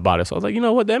about it. So I was like, you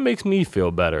know what, that makes me feel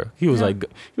better. He was like,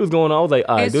 he was going on. I was like,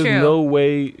 all right, there's no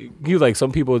way. He was like,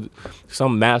 some people,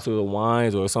 some masters of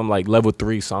wines or some like level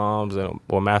 3 Psalms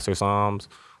or master Psalms,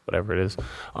 whatever it is.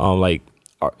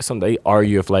 They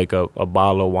argue if like a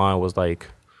bottle of wine was like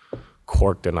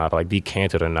corked or not, like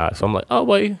decanted or not. So I'm like, oh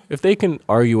wait, if they can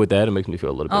argue with that, it makes me feel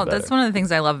a little bit better. That's one of the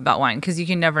things I love about wine, because you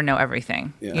can never know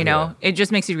everything. It just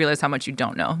makes you realize how much you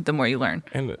don't know the more you learn.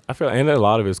 And I feel, and a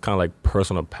lot of it's kind of like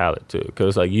personal palate too,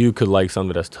 because like you could like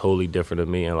something that's totally different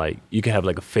than me, and like you can have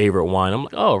like a favorite wine. I'm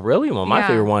like, oh really? Well, my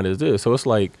favorite wine is this. So it's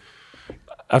like,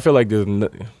 I feel like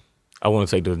I wouldn't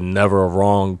say there's never a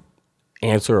wrong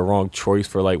answer, a wrong choice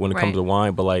for like when it comes to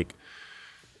wine, but like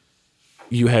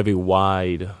you have a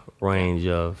wide range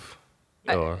of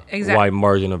or exactly. wide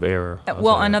margin of error.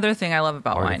 Well, another thing I love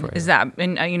about Margin wine for is error. that,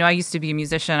 and I used to be a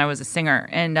musician. I was a singer,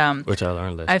 and Which I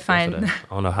learned I find yesterday.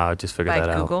 I don't know how I just figured by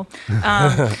that Google.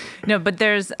 out. No, but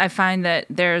I find that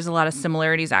there's a lot of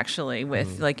similarities actually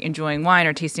with like enjoying wine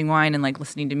or tasting wine and like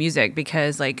listening to music,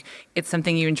 because like it's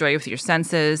something you enjoy with your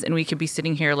senses, and we could be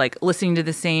sitting here like listening to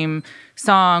the same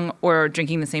song or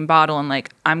drinking the same bottle, and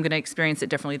like I'm gonna experience it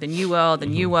differently than you will,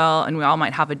 and we all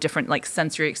might have a different like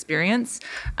sensory experience,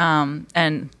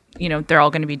 and they're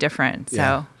all going to be different.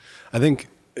 So I think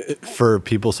for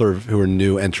people sort of who are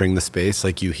new entering the space,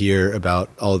 like you hear about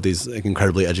all of these like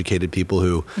incredibly educated people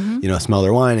who, smell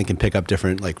their wine and can pick up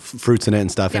different like fruits in it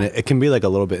and stuff. Yeah. And it can be like a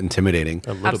little bit intimidating.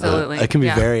 absolutely, It can be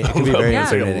very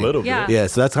intimidating. A little bit. Yeah. Yeah.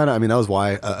 So that's kind of, that was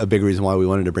why a big reason why we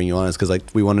wanted to bring you on is because like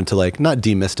we wanted to like not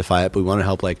demystify it, but we want to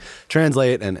help like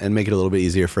translate and make it a little bit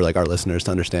easier for like our listeners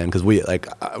to understand. Because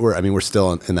we're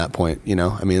still in that point,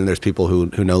 there's people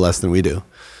who know less than we do.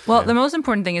 Well, the most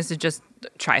important thing is to just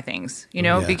try things,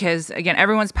 because again,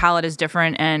 everyone's palate is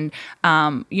different, and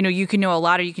you can know a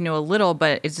lot or you can know a little,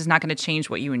 but it's just not going to change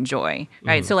what you enjoy,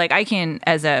 right? So like I can,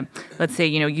 as let's say,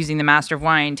 using the Master of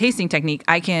Wine tasting technique,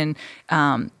 I can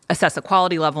assess the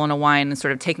quality level in a wine and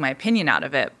sort of take my opinion out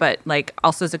of it. But like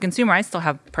also as a consumer, I still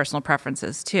have personal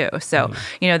preferences too. So,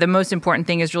 the most important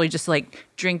thing is really just like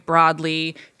drink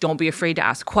broadly. Don't be afraid to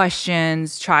ask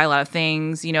questions, try a lot of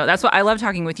things. That's what I love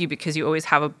talking with you, because you always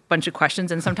have a bunch of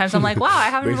questions. And sometimes I'm like, wow, I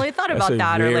haven't really thought about that.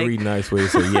 That's a or very like, nice way to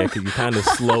say, yeah, because you're kind of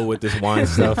slow with this wine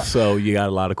stuff. So you got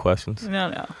a lot of questions.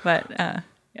 no, but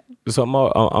So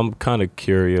I'm kind of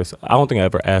curious. I don't think I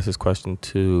ever asked this question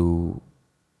to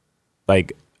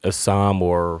like Assam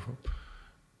or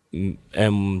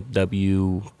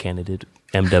MW candidate,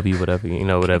 MW,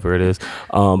 whatever it is.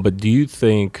 But do you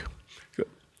think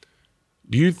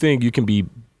you can be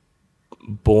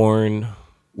born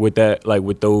with that, like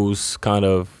with those kind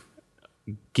of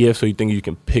gifts, or you think you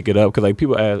can pick it up? Because like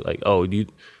people ask, like, oh, do you,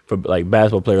 for like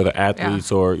basketball players or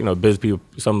athletes or business people,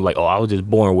 something like, oh, I was just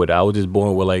born with it. I was just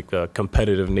born with like a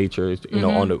competitive nature,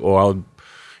 or I was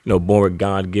born with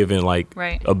God-given like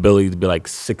ability to be like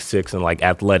 6'6" and like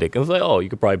athletic. And it's like, oh,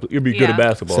 you'd be good at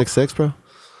basketball. 6'6", bro.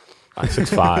 I'm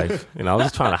 6'5". I was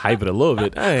just trying to hype it a little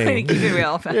bit. Dang. keep it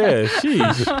real. Yeah,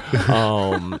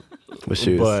 sheesh. With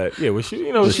shoes. But yeah, with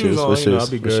shoes, with shoes on, I'll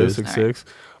be good at 6'6". Right.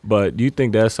 But do you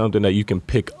think that's something that you can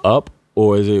pick up,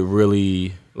 or is it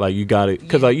really like you got it?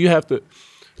 Because like you have to,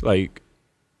 like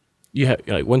you have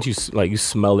like once you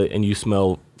smell it and you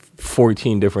smell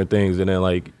 14 different things, and then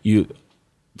like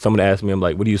someone asked me, I'm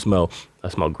like, what do you smell? I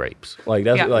smell grapes. Like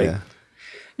that's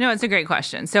No, it's a great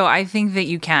question. So I think that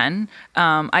you can.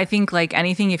 I think like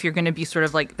anything, if you're going to be sort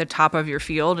of like the top of your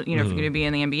field, if you're going to be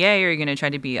in the NBA or you're going to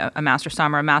try to be a master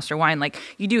som or a master wine, like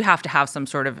you do have to have some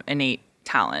sort of innate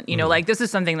talent. Like this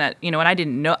is something that, and I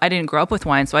didn't grow up with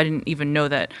wine, so I didn't even know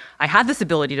that I had this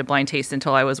ability to blind taste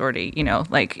until I was already,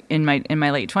 like in my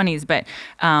late 20s. But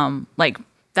like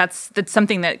that's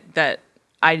something that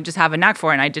I just have a knack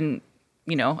for, and I didn't,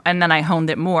 and then I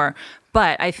honed it more.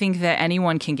 But I think that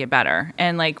anyone can get better.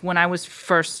 And like when I was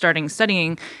first starting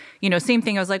studying, same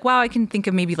thing. I was like, wow, I can think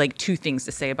of maybe like 2 things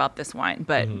to say about this wine.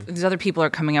 But these other people are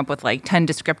coming up with like 10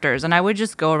 descriptors. And I would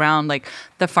just go around like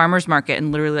the farmer's market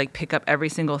and literally like pick up every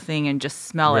single thing and just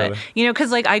smell it.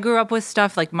 Because like I grew up with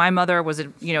stuff like my mother was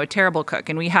a terrible cook.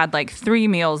 And we had like 3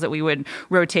 meals that we would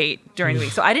rotate during the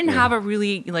week. So I didn't have a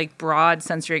really like broad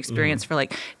sensory experience for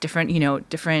like different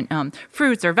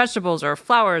fruits or vegetables or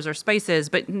flowers or spices.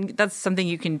 But that's something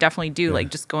you can definitely do. Like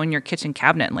just go in your kitchen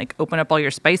cabinet and like open up all your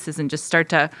spices and just start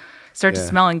to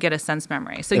smell and get a sense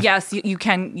memory. So yes, you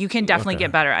can definitely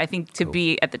get better. I think to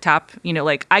be at the top,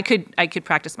 like I could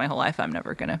practice my whole life. I'm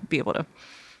never going to be able to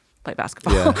play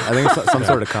basketball. Yeah, I think it's some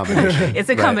sort of combination. It's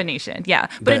a combination, yeah.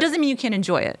 But it doesn't mean you can't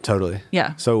enjoy it. Totally.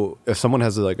 Yeah. So if someone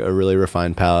has like a really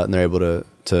refined palate and they're able to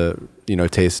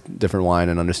taste different wine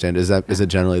and understand, is it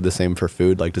generally the same for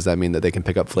food? Like, does that mean that they can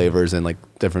pick up flavors and like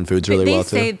different foods really well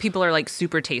too? They say people are like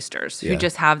super tasters who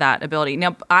just have that ability.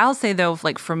 Now, I'll say though,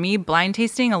 like for me, blind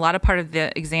tasting, a lot of part of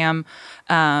the exam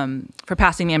for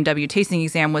passing the MW tasting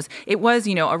exam was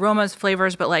aromas,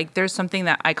 flavors, but like there's something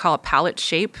that I call a palate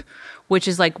shape, which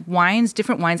is like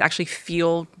different wines actually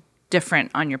feel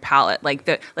different on your palate. Like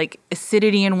the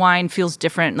acidity in wine feels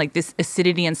different. Like this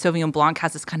acidity in Sauvignon Blanc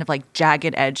has this kind of like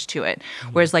jagged edge to it,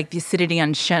 whereas like the acidity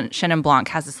on Chenin Blanc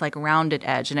has this like rounded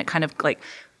edge, and it kind of like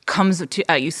comes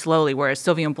at you slowly, whereas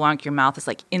Sauvignon Blanc, your mouth is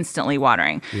like instantly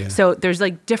watering. Yeah. So there's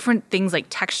like different things like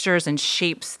textures and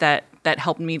shapes that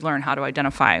helped me learn how to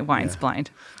identify wines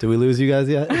blind. Did we lose you guys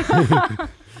yet?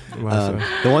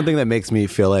 The one thing that makes me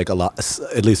feel like a lot,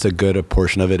 at least a good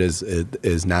portion of it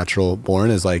is natural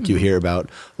born, is like you hear about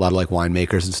a lot of like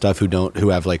winemakers and stuff who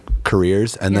have like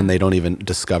careers and then they don't even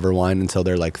discover wine until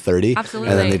they're like 30. Absolutely.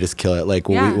 And then they just kill it. Like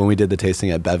when we did the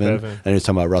tasting at Bevan, and he was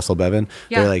talking about Russell Bevan,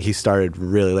 they're like, he started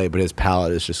really late, but his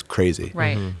palate is just crazy.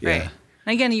 Right. Right.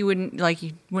 And again, you wouldn't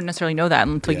necessarily know that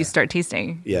until you start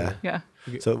tasting. Yeah. Yeah.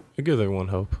 So It gives everyone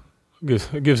hope.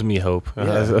 It gives me hope.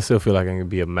 I still feel like I can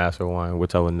be a master of wine,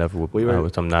 which I would never.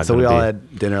 Which I'm not. So we gonna all be.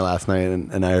 had dinner last night,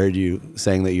 and I heard you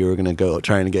saying that you were going to go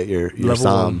trying to get your level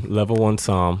Somm. level 1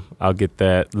 Somm. I'll get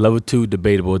that. Level 2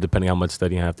 debatable, depending on how much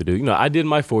studying I have to do. You know, I did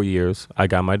my 4 years. I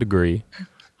got my degree.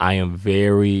 I am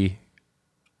very,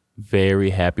 very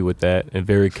happy with that and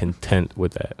very content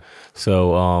with that.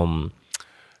 So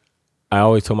I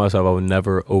always told myself I would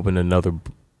never open another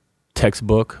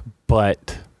textbook,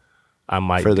 but I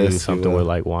might For do this, something you, with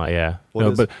like wine. Yeah. What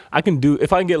No, is- but I can do,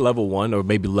 if I can get level 1 or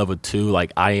maybe level 2,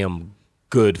 like I am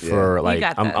good for You like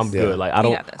got I'm this. good. Like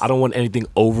You got this. I don't want anything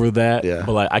over that. Yeah.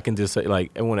 But like I can just say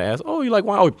like everyone asks, oh, you like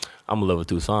wine? Oh, I'm a level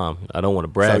 2 Somm. I don't want to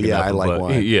brag. So, yeah, or nothing, I like but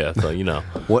wine. Yeah. So you know.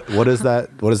 What does that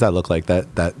look like?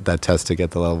 That test to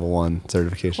get the level 1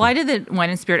 certification. Well, I did the Wine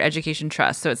and Spirit Education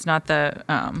Trust, so it's not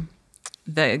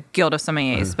the Guild of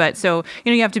Sommeliers, but so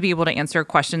you have to be able to answer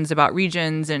questions about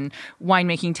regions and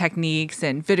winemaking techniques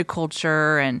and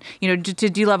viticulture, and to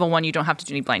do level 1, you don't have to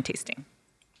do any blind tasting.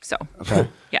 So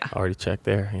yeah, I already checked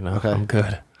there. You know. Okay. I'm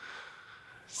good.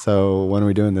 So when are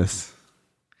we doing this?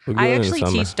 We're I good in the actually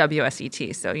summer. teach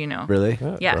WSET, so Really?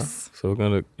 Yeah, Yes. bro. So we're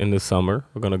gonna in the summer.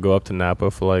 We're gonna go up to Napa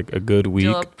for like a good week.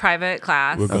 do a private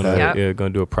class. We're gonna Yep.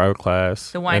 gonna do a private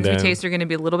class. The wines and we then- taste are going to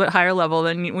be a little bit higher level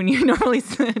than when you normally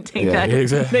take Yeah.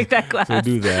 take that class. So we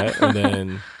do that, and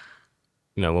then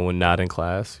when we're not in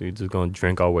class, we're just gonna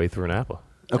drink our way through Napa.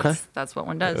 Okay. That's what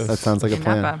one does. That sounds like a in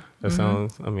plan. Napa. That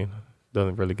sounds. I mean,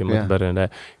 doesn't really get much Yeah. better than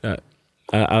that.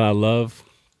 I love.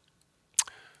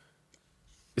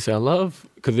 See, I love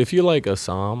because if you're like a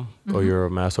Somm or you're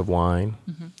a master of wine,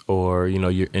 or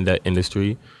you're in that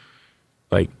industry,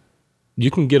 like you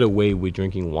can get away with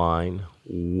drinking wine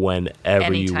whenever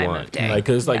Any you time want. of day. Like,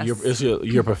 cause like Yes. it's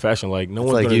your profession. Like no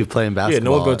one's like gonna, you playing Yeah,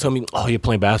 no one's basketball. gonna tell me, oh, you're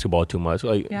playing basketball too much.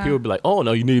 Like Yeah. people be like, oh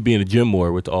no, you need to be in the gym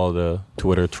more. Which all the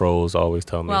Twitter trolls always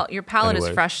tell me. Well, your palate is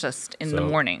Anyway, freshest in the so-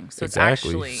 morning, so it's exactly.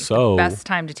 actually So- the best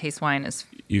time to taste wine is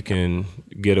you can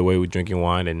get away with drinking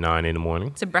wine at 9 in the morning.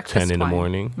 It's a breakfast 10 in the wine.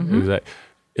 morning. Exactly.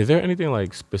 Is there anything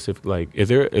like specific? Like, is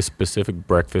there a specific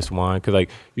breakfast wine? Because like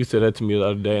you said that to me the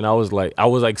other day, and I was like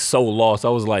so lost. I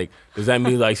was like, does that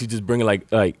mean like she just bringing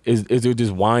like is there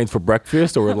just wines for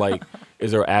breakfast, or like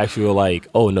is there actual like,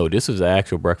 oh no, this is the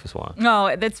actual breakfast wine?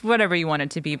 no, that's whatever you want it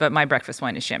to be. But my breakfast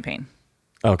wine is champagne.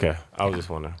 Okay, I was just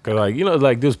wondering because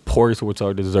like there's ports which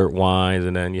are dessert wines,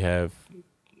 and then you have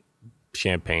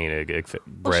champagne, bread,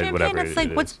 Well, champagne, whatever. it's it like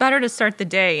is. what's better to start the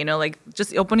day? Like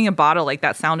just opening a bottle, like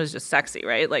that sound is just sexy,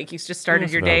 right? Like you just started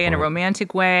That's your a fair day in a point.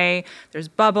 romantic way. There's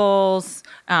bubbles.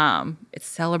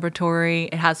 It's celebratory.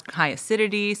 It has high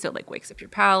acidity, so it like wakes up your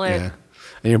palate. Yeah.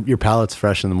 And your palate's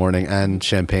fresh in the morning, and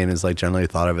champagne is like generally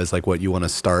thought of as like what you want to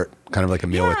start kind of like a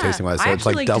meal with tasting wise. So I it's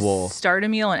actually like to double. start a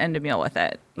meal and end a meal with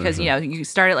it because you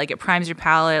start it like it primes your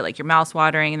palate, like your mouth's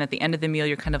watering, and at the end of the meal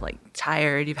you're kind of like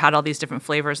tired. You've had all these different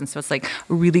flavors, and so it's like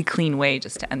a really clean way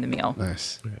just to end the meal.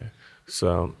 Nice.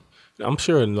 So I'm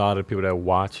sure a lot of people that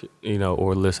watch,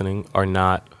 or listening are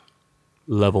not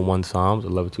level 1 Somms or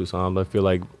level 2 Somms. I feel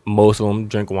like most of them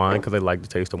drink wine because they like the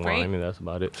taste of wine, Right. and that's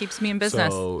about it. Keeps me in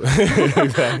business. So,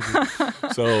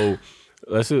 exactly. So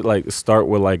let's just like start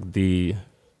with like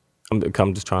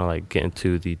I'm just trying to like get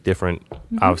into the different.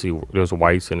 Obviously, there's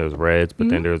whites and there's reds, but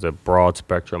then there's a broad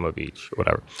spectrum of each,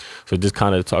 whatever. So just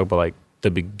kind of talk about like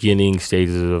the beginning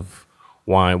stages of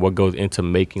wine, what goes into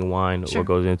making wine, Sure. what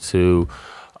goes into,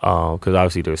 because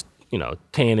obviously there's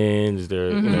tannins,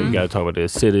 there you got to talk about the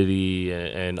acidity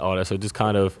and all that. So just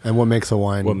kind of And what makes a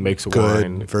wine What makes a good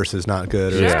wine- versus not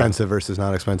good, or Sure. expensive versus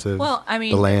not expensive? Well, I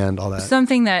mean, the land, all that.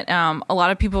 Something that a lot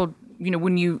of people,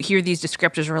 when you hear these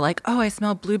descriptors, are like, oh, I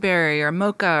smell blueberry or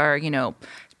mocha or,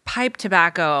 pipe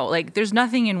tobacco. Like, there's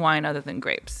nothing in wine other than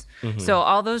grapes. So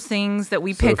all those things that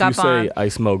we so pick if you up say on. I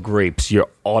smell grapes, you're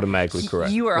automatically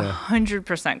correct. You are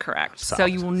 100% correct. So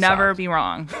you will never be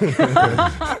wrong.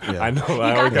 I know.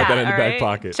 I always got that in the all back right?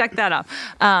 pocket. Check that up.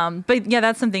 But yeah,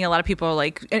 that's something a lot of people are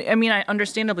like. I mean,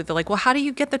 understandably, they're like, well, how do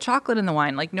you get the chocolate in the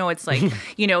wine? Like, no, it's like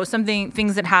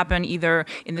things that happen either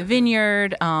in the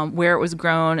vineyard, where it was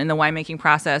grown, in the winemaking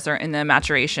process, or in the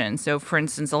maturation. So, for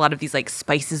instance, a lot of these like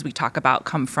spices we talk about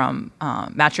come from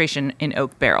maturation in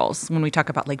oak barrels. When we talk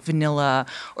about like vanilla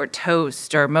or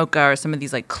toast or mocha or some of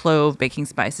these like clove baking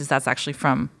spices, that's actually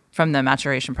from from the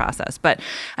maturation process. But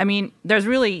I mean, there's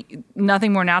really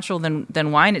nothing more natural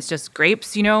than wine. It's just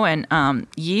grapes, and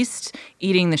yeast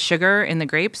eating the sugar in the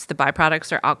grapes. The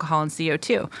byproducts are alcohol and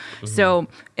CO2. So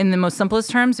in the most simplest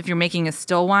terms, if you're making a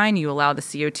still wine, you allow the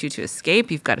CO2 to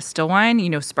escape. You've got a still wine.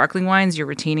 Sparkling wines, you're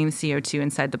retaining the CO2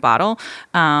 inside the bottle.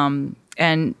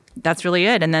 And that's really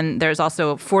it. And then there's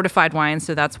also fortified wines.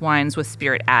 So that's wines with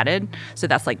spirit added. So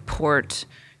that's like port,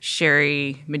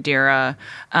 sherry, Madeira.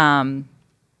 And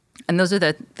those are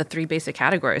the three basic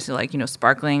categories. So like,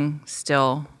 sparkling,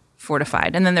 still,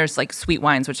 fortified. And then there's like sweet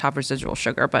wines, which have residual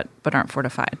sugar, but aren't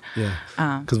fortified. Yeah.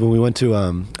 Because when we went to,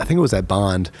 I think it was at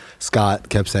Bond, Scott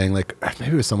kept saying, like,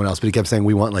 maybe it was someone else, but he kept saying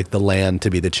we want like the land to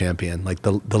be the champion. Like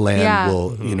the land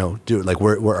will, do it. Like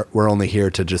we're only here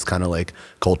to just kind of like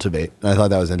cultivate. And I thought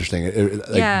that was interesting.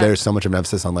 There's so much of an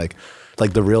emphasis on like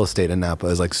the real estate in Napa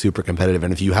is like super competitive.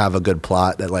 And if you have a good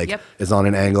plot that like is on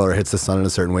an angle or hits the sun in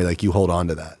a certain way, like you hold on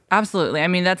to that. Absolutely. I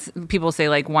mean, that's people say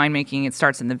like winemaking, it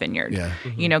starts in the vineyard. Yeah.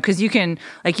 Because you can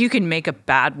make a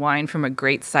bad wine from a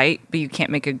great site, but you can't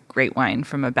make a great wine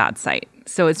from a bad site.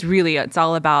 So it's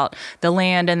all about the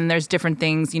land, and then there's different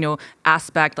things,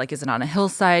 aspect, like is it on a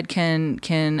hillside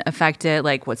can affect it,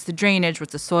 like what's the drainage,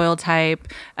 what's the soil type,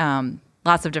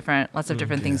 lots of different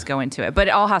things go into it, but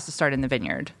it all has to start in the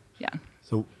vineyard. Yeah.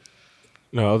 So,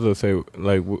 no, I was gonna say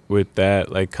like with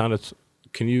that, like kind of,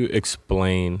 can you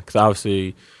explain? Because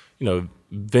obviously,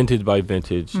 vintage by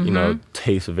vintage,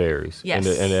 taste varies. Yes.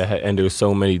 And there's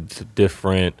so many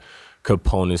different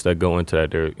components that go into that.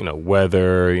 There,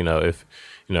 weather. If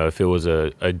it was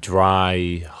a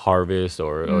dry harvest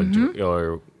or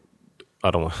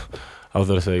I don't want. I was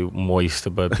gonna say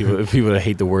moist, but people that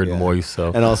hate the word moist.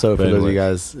 So, and also for those of you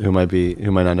guys who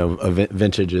might not know,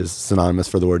 vintage is synonymous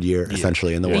for the word year,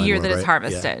 essentially in the wine year world, that it's right?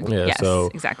 harvested. Yeah. Yes, So,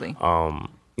 exactly.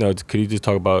 Could you just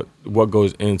talk about what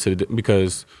goes into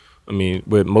because I mean,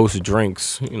 with most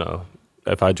drinks,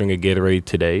 if I drink a Gatorade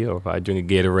today or if I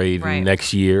drink a Gatorade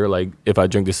next year, like if I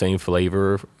drink the same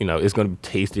flavor, it's going to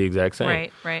taste the exact same.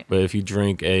 Right. But if you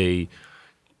drink a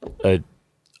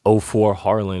 04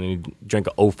 Harlan and you drink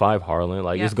a 05 Harlan,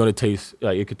 like it's going to taste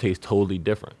like it could taste totally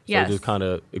different. So Yes. just kind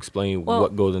of explain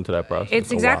what goes into that process.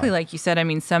 It's exactly like you said. I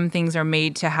mean, some things are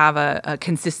made to have a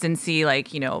consistency, like,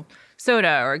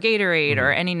 soda or Gatorade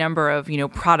or any number of,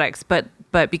 products.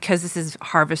 But because this is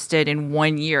harvested in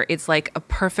 1 year, it's like a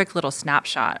perfect little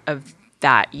snapshot of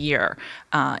that year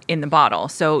in the bottle.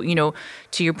 So,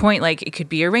 to your point, like it could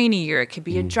be a rainy year, it could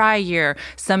be a dry year.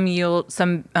 Some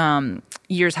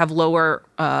years have lower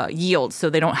yields, so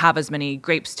they don't have as many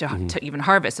grapes to even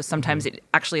harvest. So sometimes it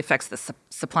actually affects the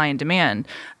supply and demand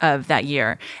of that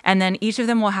year. And then each of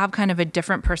them will have kind of a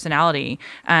different personality.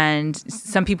 And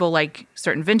some people like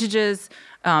certain vintages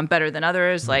better than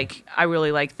others. Like I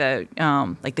really like the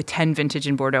 10 vintage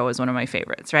in Bordeaux is one of my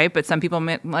favorites, right? But some people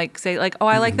might say like, oh,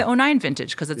 I like the 09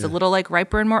 vintage because it's a little like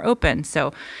riper and more open.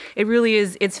 So it really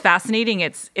is. It's fascinating.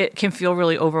 It can feel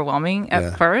really overwhelming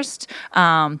at first,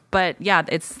 but yeah,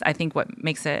 it's I think what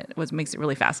makes it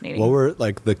really fascinating. What were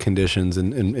like the conditions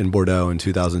in Bordeaux in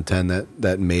 2010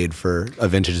 that made for a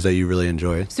vintage that you really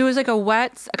enjoyed? So it was like a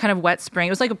kind of wet spring.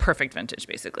 It was like a perfect vintage,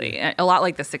 basically, a lot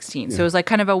like the 16. So it was like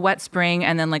kind of a wet spring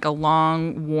and then like a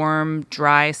long, warm,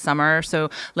 dry summer. So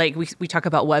like we talk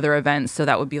about weather events. So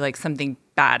that would be like something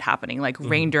bad happening, like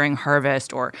rain during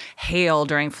harvest or hail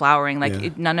during flowering.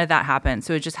 Like none of that happened.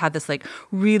 So it just had this like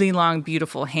really long,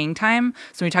 beautiful hang time.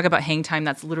 So when we talk about hang time,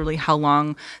 that's literally how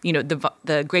long,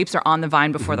 the grapes are on the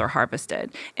vine before they're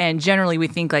harvested. And generally we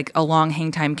think like a long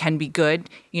hang time can be good.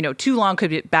 Too long could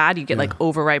be bad. You get like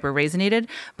overripe or raisinated.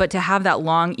 But to have that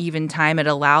long, even time, it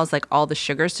allows like all the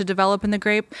sugars to develop in the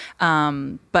grape,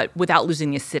 but without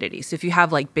losing the acidity. So if you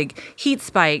have like big heat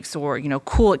spikes or,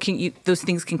 cool, those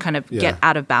things can kind of get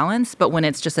out of balance. But when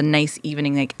it's just a nice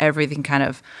evening, like everything kind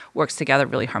of works together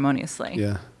really harmoniously.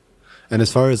 Yeah. And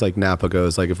as far as like Napa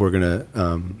goes, like if we're going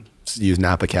to use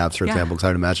Napa caps, for example, because I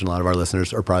would imagine a lot of our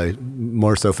listeners are probably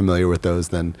more so familiar with those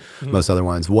than most other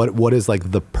wines. What is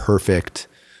like the perfect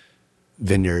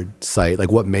vineyard site?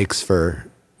 Like what makes for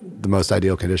the most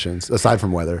ideal conditions aside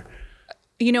from weather?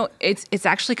 It's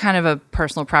actually kind of a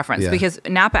personal preference because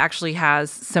Napa actually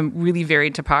has some really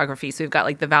varied topography. So we've got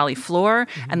like the valley floor,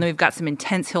 and then we've got some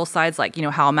intense hillsides like,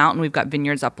 Howell Mountain. We've got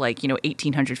vineyards up like,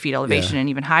 1,800 feet elevation and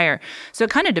even higher. So it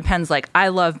kind of depends. Like I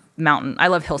love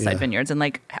hillside vineyards and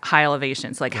like high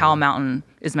elevations. Like Howell Mountain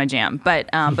is my jam. But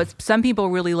some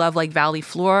people really love like valley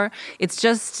floor. It's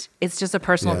just a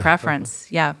personal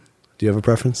preference. Yeah. Do you have a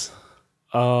preference?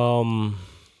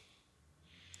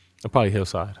 Probably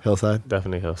Hillside. Hillside.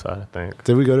 Definitely Hillside, I think.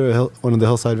 Did we go to one of the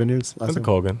Hillside vineyards? It's a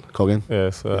Colgan. Colgan.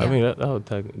 Yeah, so I mean that would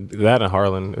that and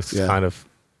Harlan is kind of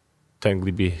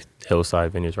technically be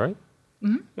Hillside Vineyards, right?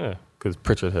 Mm-hmm. Yeah, because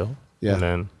Pritchard Hill. Yeah. And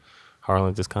then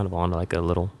Harlan just kind of on like a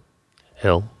little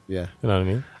hill. Yeah. You know what I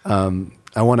mean?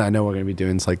 I know we're going to be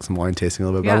doing like some wine tasting a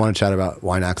little bit, but I want to chat about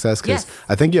Wine Access because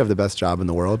I think you have the best job in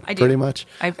the world, pretty much.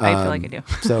 I feel like I do.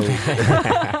 So,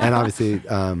 and obviously,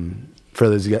 for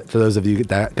those of you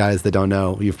guys that don't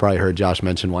know, you've probably heard Josh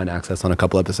mention Wine Access on a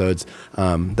couple episodes.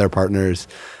 They're partners.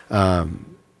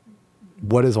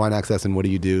 What is Wine Access and what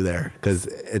do you do there? Because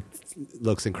it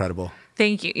looks incredible.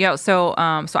 Thank you. Yeah. So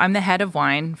I'm the head of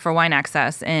wine for Wine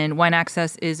Access, and Wine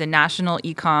Access is a national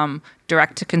e-com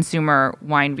direct-to-consumer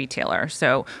wine retailer.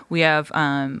 So we have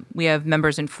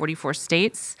members in 44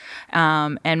 states,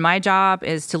 and my job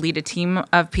is to lead a team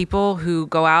of people who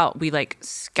go out. We like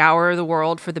scour the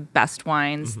world for the best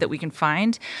wines that we can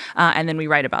find, and then we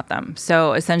write about them.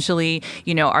 So essentially,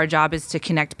 our job is to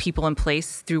connect people in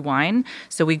place through wine.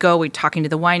 So we're talking to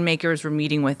the winemakers, we're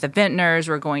meeting with the vintners,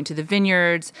 we're going to the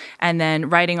vineyards, and then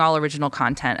writing all original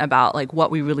content about like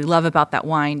what we really love about that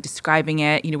wine, describing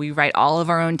it. We write all of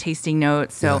our own tasting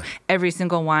notes. So every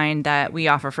single wine that we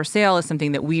offer for sale is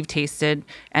something that we've tasted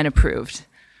and approved.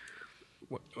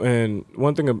 And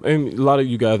one thing, a lot of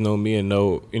you guys know me and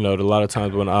know, a lot of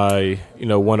times when I,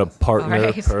 want a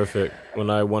partner, perfect. When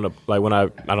I want to, like when I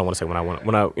don't want to say when I want,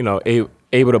 when I,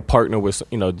 able to partner with,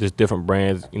 just different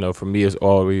brands, for me it's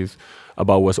always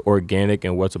about what's organic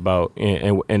and what's about,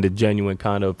 and the genuine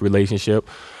kind of relationship.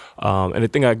 And the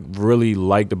thing I really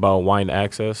liked about Wine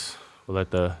Access, we'll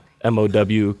let the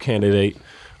MOW candidate,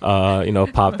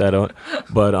 pop that on.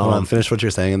 But Hold on, finish what you're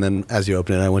saying, and then as you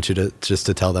open it, I want you to just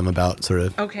to tell them about sort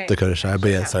of Dakota Shy.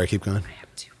 But sorry, keep going. I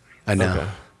have two. I know.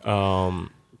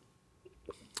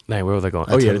 Okay. Where was I going?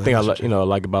 The thing I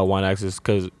like about Wine Access,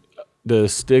 because the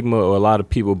stigma, or a lot of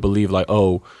people believe like,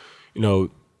 to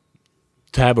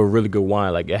have a really good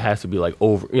wine, like it has to be like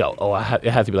over, it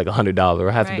has to be like $100, or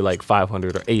it has to be like $500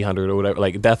 or $800 or whatever.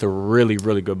 Like that's a really,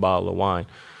 really good bottle of wine.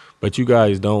 But you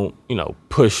guys don't,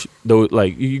 push those.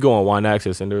 Like you go on Wine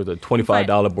Access and there's a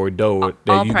 $25 Bordeaux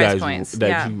that you guys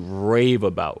you rave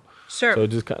about. Sure. So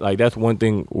just like that's one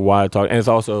thing why I talk, and it's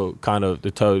also kind of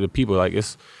to tell the people like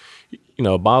it's,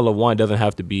 a bottle of wine doesn't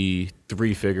have to be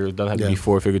 3 figures, doesn't have to be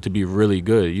 4 figures to be really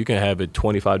good. You can have a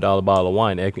 $25 bottle of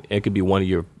wine. It could be one of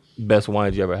your best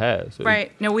wines you ever had. So.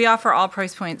 Right. No, we offer all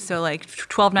price points. So like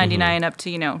 $12.99 up to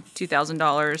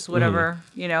 $2,000, whatever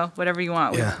whatever you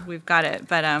want. We've got it.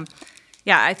 But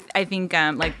I think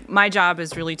like my job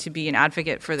is really to be an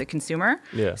advocate for the consumer.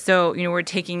 Yeah. So we're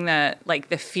taking the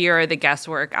fear, the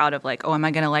guesswork out of like, oh, am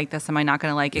I going to like this? Am I not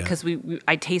going to like it? Because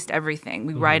I taste everything.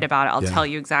 We write about it. I'll tell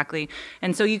you exactly.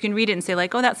 And so you can read it and say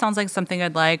like, oh, that sounds like something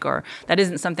I'd like, or that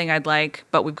isn't something I'd like,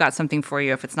 but we've got something for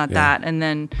you if it's not that. And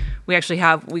then we actually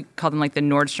we call them like the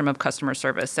Nordstrom of customer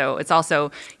service. So it's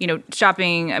also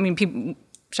shopping. I mean, people.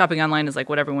 Shopping online is like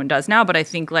what everyone does now, but I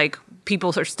think like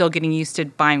people are still getting used to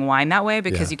buying wine that way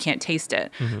because you can't taste it.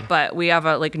 But we have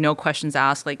a like no questions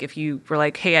asked. Like if you were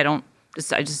like, hey,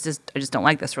 I just don't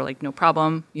like this, we're like, no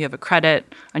problem. You have a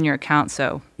credit on your account,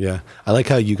 so. Yeah, I like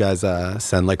how you guys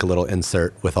send like a little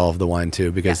insert with all of the wine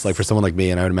too, because like for someone like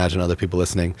me, and I would imagine other people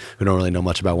listening who don't really know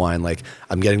much about wine, like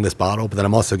I'm getting this bottle, but then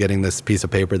I'm also getting this piece of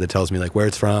paper that tells me like where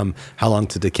it's from, how long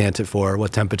to decant it for,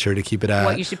 what temperature to keep it at,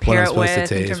 what you should pair it with, to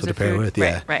taste, in terms what to of pair it food.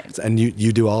 with. Right. And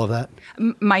you do all of that?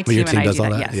 My team, your team and I does do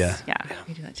all that. that? Yes. Yeah,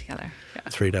 we do that together. Yeah.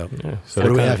 It's pretty dope. Yeah. So what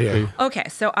do we have here? Okay,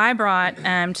 so I brought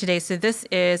today. So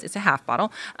it's a half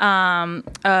bottle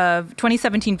of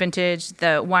 2017 vintage.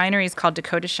 The winery is called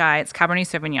Dakota Shy. It's Cabernet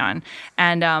Sauvignon,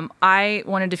 and I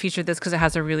wanted to feature this because it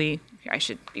has a really. Here, I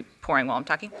should be pouring while I'm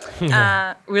talking.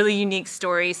 Really unique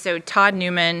story. So Todd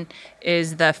Newman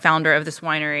is the founder of this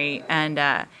winery,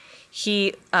 and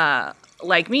he,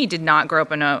 like me, did not grow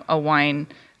up in a wine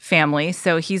family.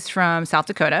 So he's from South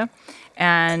Dakota.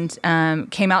 And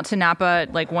came out to Napa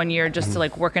like one year just to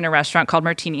like work in a restaurant called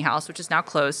Martini House, which is now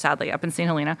closed, sadly, up in St.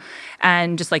 Helena,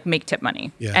 and just like make tip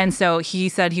money. Yeah. And so he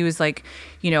said he was like,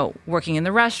 working in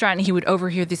the restaurant, and he would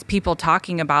overhear these people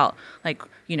talking about like,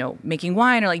 making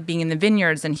wine or like being in the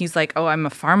vineyards. And he's like, oh, I'm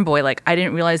a farm boy. Like I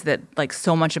didn't realize that like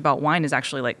so much about wine is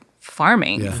actually like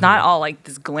farming. It's not all like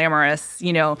this glamorous,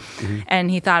 And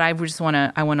he thought, I want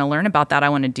to learn about that. I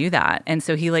want to do that. And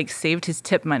so he like saved his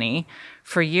tip money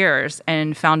for years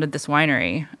and founded this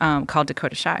winery called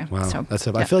Dakota Shy. Wow, so, that's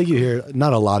it. I feel like you hear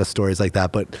not a lot of stories like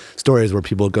that, but stories where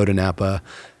people go to Napa,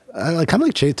 like kind of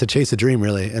like to chase a dream,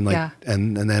 really, and like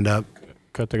and end up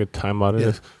Could I take a time out of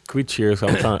this? Could we cheers?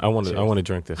 I want to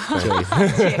drink this.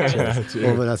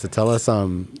 Well, Vanessa, tell us,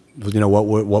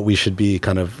 what we should be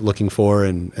kind of looking for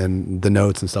and the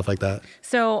notes and stuff like that.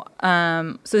 So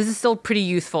this is still pretty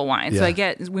youthful wine. So Yeah. I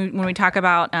get when we talk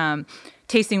about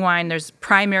tasting wine, there's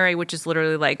primary, which is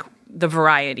literally like the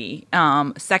variety.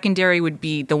 Secondary would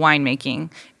be the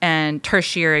winemaking, and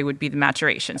tertiary would be the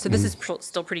maturation. So this is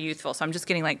still pretty youthful. So I'm just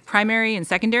getting like primary and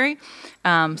secondary.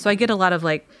 So I get a lot of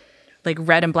like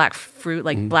red and black fruit,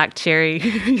 like black cherry.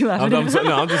 I'm just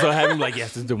so happy. I'm like,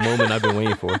 yes, this is the moment I've been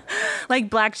waiting for. Like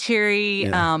black cherry,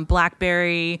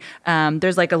 blackberry.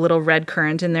 There's like a little red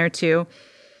currant in there too.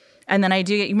 And then I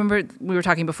do get, you remember we were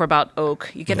talking before about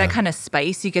oak. You get that kind of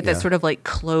spice. You get that sort of like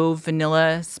clove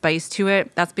vanilla spice to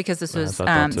it. That's because this was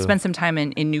spent some time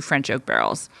in new French oak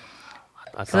barrels.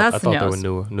 I So that's thought the they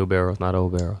were new barrels, not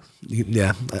old barrels.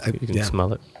 Yeah. You can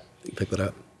smell it. You can pick that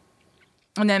up.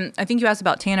 And then I think you asked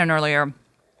about tannin earlier,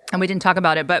 and we didn't talk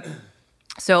about it. But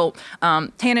so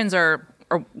tannins are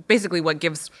basically what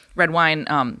gives red wine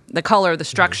the color, the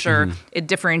structure. It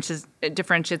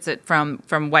differentiates it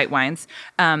from white wines.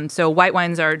 So white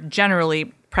wines are generally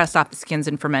pressed off the skins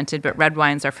and fermented, but red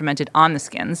wines are fermented on the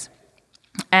skins.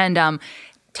 And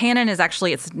tannin is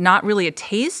actually, it's not really a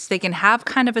taste. They can have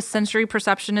kind of a sensory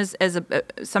perception as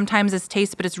sometimes as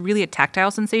taste, but it's really a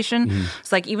tactile sensation.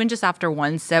 It's like even just after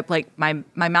one sip, like my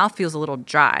mouth feels a little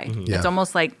dry. Yeah. It's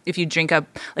almost like if you drink a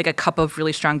cup of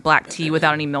really strong black tea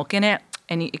without any milk in it,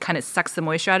 and it kind of sucks the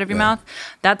moisture out of your mouth.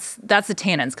 That's the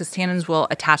tannins, because tannins will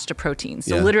attach to proteins.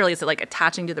 So literally it's like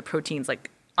attaching to the proteins, like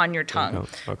on your tongue.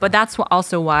 Okay. But that's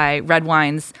also why red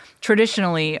wines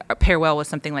traditionally pair well with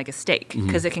something like a steak,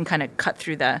 because it can kind of cut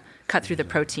through the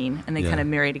protein, and they kind of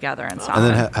marry together and soften.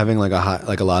 And then having like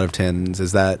a lot of tannins,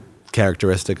 is that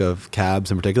characteristic of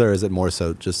cabs in particular, or is it more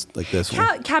so just like this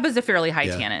one? Cab is a fairly high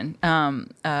tannin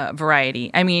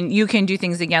variety. I mean, you can do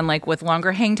things again like with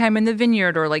longer hang time in the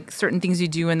vineyard, or like certain things you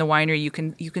do in the winery.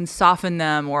 You can soften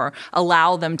them or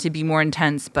allow them to be more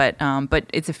intense, but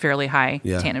it's a fairly high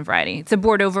tannin variety. It's a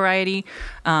Bordeaux variety,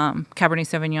 Cabernet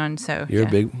Sauvignon. So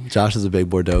Josh is a big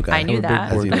Bordeaux guy. I knew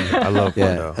that. As you know. I love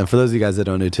Bordeaux. And for those of you guys that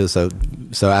don't know too, so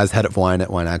as head of wine at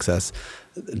Wine Access,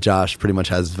 Josh pretty much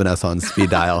has Vanessa on speed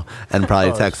dial and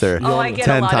probably texts her I get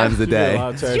 10 a lot times a day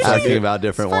asking about It's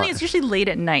different funny. wines. It's usually late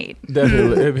at night.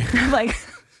 Definitely. Like,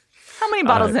 how many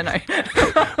bottles in are?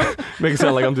 Make it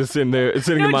sound like I'm just sitting No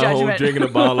in my home judgment. drinking a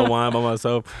bottle of wine by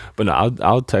myself. But no,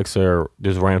 I'll text her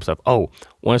just random stuff. Oh,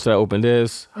 when should I open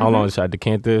this? How long should I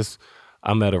decant this?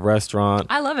 I'm at a restaurant.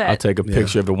 I love it. I'll take a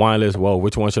picture of the wine list. Whoa,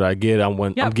 which one should I get?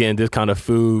 I'm getting this kind of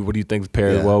food. What do you think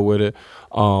pairs well with it?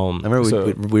 I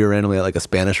remember we were randomly at like a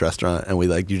Spanish restaurant, and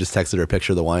you just texted her a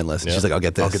picture of the wine list. And she's like, I'll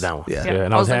get this. I'll get that one. Yeah.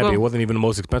 And I was happy. like, It wasn't even the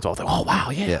most expensive. I was like, oh,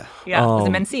 wow, yeah. Yeah, it was a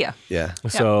Mencia. Yeah.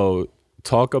 So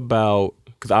talk about,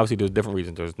 because obviously there's different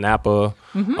regions. There's Napa.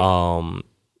 And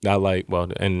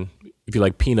if you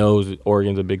like Pinots,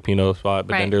 Oregon's a big Pinot spot.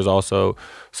 But then there's also,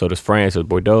 there's France, there's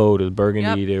Bordeaux, there's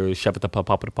Burgundy, there's Chapata Pop,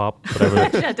 whatever.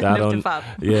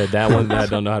 That one I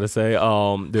don't know how to say.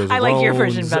 There's I like your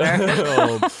version Rhones.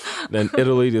 better. Then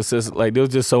Italy, there's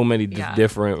just so many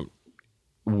different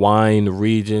wine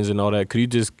regions and all that. Could you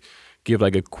just give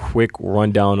like a quick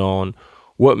rundown on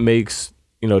what makes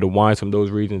the wines from those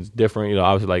regions different?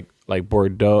 Obviously like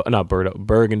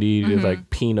Burgundy. There's like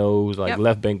Pinots, like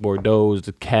left bank Bordeaux,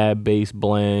 the cab based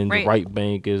blend. Right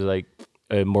bank is like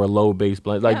a more low based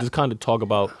blend. Like just kind of talk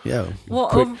about. Yeah. Well,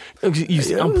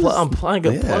 I'm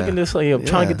plugging this. Like, I'm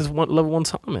trying to get this level one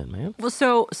time in, man. Well,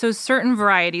 so certain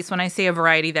varieties. When I say a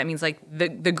variety, that means like the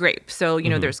grape. So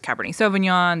there's Cabernet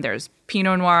Sauvignon, there's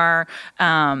Pinot Noir,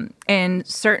 and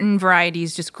certain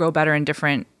varieties just grow better in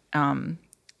different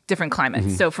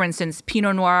climates. So, for instance,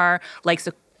 Pinot Noir likes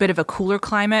a bit of a cooler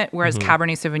climate, whereas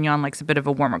Cabernet Sauvignon likes a bit of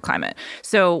a warmer climate.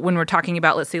 So, when we're talking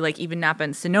about, let's say, like even Napa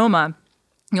and Sonoma,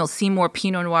 you'll see more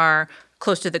Pinot Noir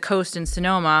close to the coast in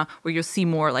Sonoma, where you'll see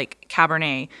more like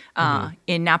Cabernet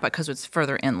in Napa because it's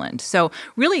further inland. So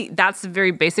really, that's a very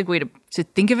basic way to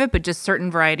think of it, but just certain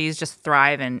varieties just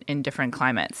thrive in different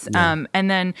climates. And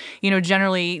then,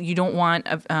 generally you don't want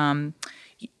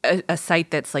a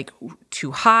site that's like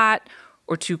too hot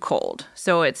or too cold.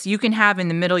 So you can have in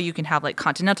the middle, you can have like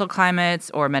continental climates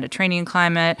or Mediterranean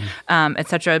climate, et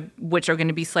cetera, which are going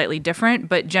to be slightly different.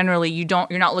 But generally, you're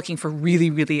not looking for really,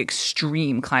 really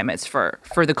extreme climates for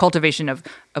the cultivation of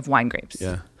wine grapes.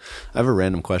 Yeah. I have a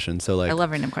random question. So I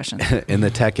love random questions. In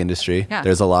the tech industry,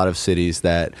 there's a lot of cities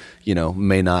that,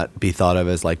 may not be thought of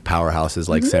as like powerhouses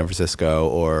like San Francisco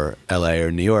or LA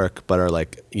or New York, but are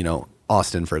like,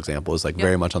 Austin, for example, is like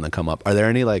very much on the come up. Are there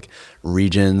any like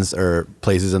regions or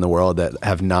places in the world that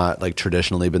have not like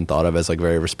traditionally been thought of as like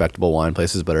very respectable wine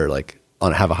places, but are like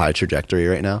have a high trajectory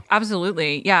right now?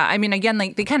 Absolutely. Yeah. I mean, again,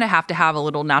 like they kind of have to have a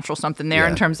little natural something there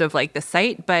in terms of like the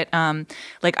site. But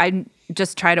like I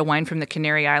just tried a wine from the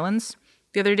Canary Islands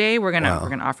the other day. We're gonna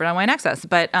offer it on Wine Access.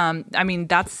 But I mean,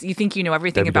 that's, you think you know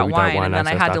everything about wine, and then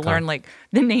I had to learn like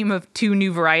the name of 2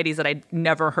 new varieties that I'd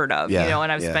never heard of. You know,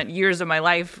 and I've spent years of my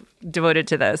life devoted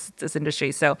to this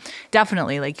industry. So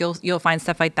definitely, like you'll find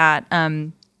stuff like that.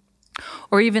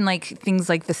 Or even like things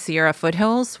like the Sierra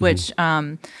foothills, which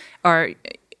are,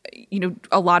 you know,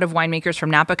 a lot of winemakers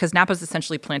from Napa, because Napa is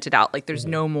essentially planted out. Like there's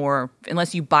no more,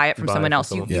 unless you buy it from someone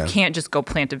else, you can't just go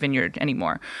plant a vineyard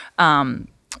anymore,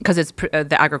 because it's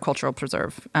the agricultural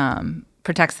preserve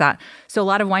protects that. So a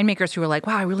lot of winemakers who are like,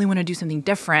 wow, I really want to do something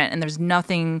different, and there's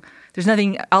nothing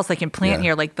else I can plant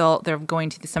here. Like they're going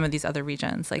to some of these other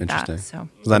regions like that. So,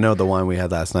 because I know the wine we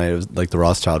had last night, it was like the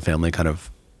Rothschild family kind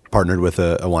of partnered with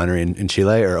a winery in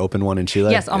Chile, or opened one in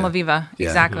Chile. Yes, Almaviva.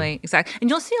 Exactly. And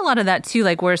you'll see a lot of that too,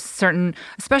 like where certain,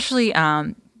 especially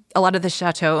a lot of the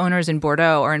chateau owners in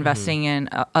Bordeaux are investing in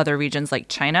other regions, like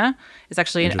China is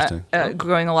actually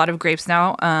growing a lot of grapes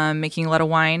now, making a lot of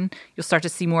wine. You'll start to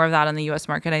see more of that on the U.S.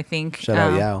 market, I think. Shout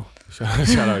out Yao.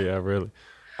 Shout out, yeah, really.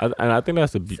 And I think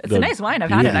that's it's a nice wine. I've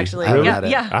had it actually. I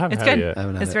it's good.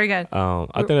 It's very good. I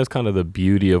think that's kind of the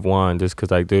beauty of wine, just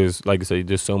because like there's, like I say,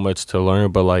 there's so much to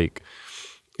learn. But like,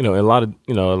 you know, a lot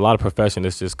of profession,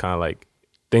 it's just kind of like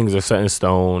things are set in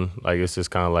stone. Like it's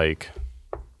just kind of like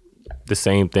the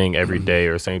same thing every day,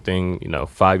 or same thing, you know,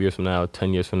 5 years from now,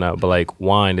 10 years from now. But like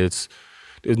wine, there's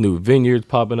new vineyards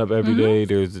popping up every day.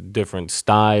 There's a different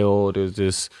style. There's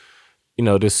just, you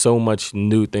know, there's so much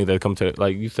new things that come to,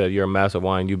 like you said, you're a master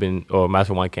wine. You've been, or a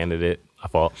master wine candidate. I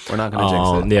thought we're not going to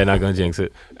jinx it. Yeah, not going to jinx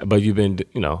it. But you've been,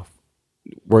 you know,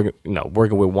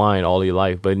 working with wine all your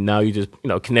life. But now you just, you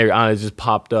know, Canary Islands just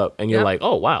popped up, and you're like,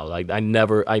 oh wow, like I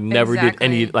never did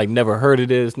any, like never heard of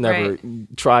this, never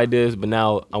tried this, but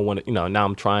now I want to, you know, now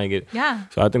I'm trying it. Yeah.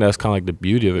 So I think that's kind of like the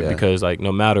beauty of it, because like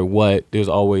no matter what, there's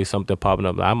always something popping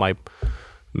up. Like, I might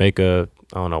make a,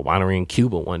 I don't know, winery in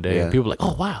Cuba one day, and people are like,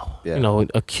 oh wow, you know,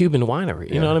 a Cuban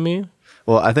winery. You know what I mean?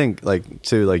 Well, I think like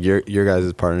too, like your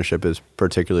guys' partnership is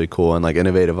particularly cool and like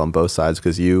innovative on both sides,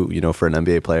 because you know, for an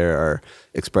NBA player are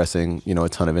expressing, you know, a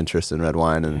ton of interest in red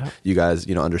wine, and you guys,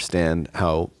 you know, understand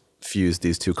how fused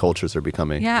these two cultures are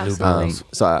becoming. Yeah, absolutely.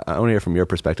 So I want to hear from your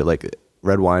perspective, like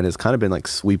red wine has kind of been like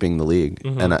sweeping the league.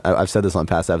 And I've said this on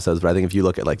past episodes, but I think if you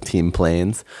look at like team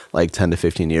planes like 10 to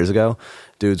 15 years ago,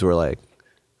 dudes were like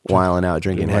whiling out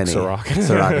drinking Henny, Ciroc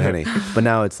and Henny. But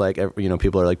now it's like, you know,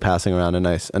 people are like passing around a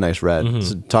nice red.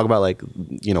 So talk about like,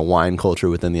 you know, wine culture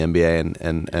within the NBA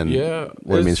and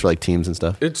what it means for like teams and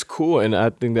stuff. It's cool, and I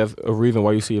think that's a reason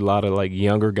why you see a lot of like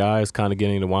younger guys kind of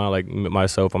getting into wine. Like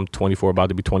myself, I'm 24, about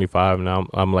to be 25, and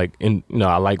I'm like, you know,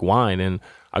 I like wine, and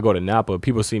I go to Napa.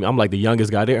 People see me, I'm like the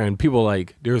youngest guy there, and people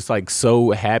like, they're just like so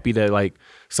happy that like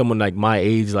someone like my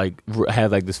age like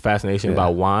has like this fascination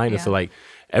about wine, and so like,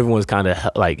 everyone's kind of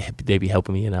like, they be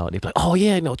helping me out. They be like, oh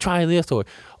yeah, no, try this, or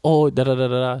oh da da da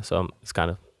da da. So it's kind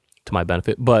of to my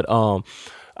benefit. But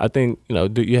I think, you know,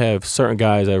 you have certain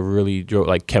guys that really drove,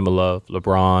 like Kevin Love,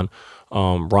 LeBron,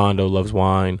 Rondo loves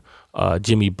wine,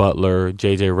 Jimmy Butler,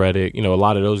 JJ Redick. You know, a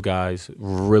lot of those guys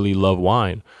really love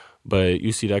wine. But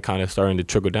you see that kind of starting to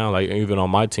trickle down. Like even on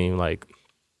my team, like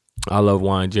I love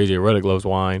wine, JJ Redick loves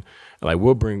wine. Like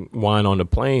we'll bring wine on the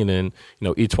plane, and you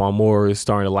know, E'Twaun Moore is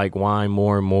starting to like wine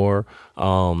more and more.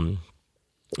 You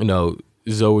know,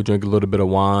 Zoe would drink a little bit of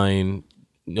wine.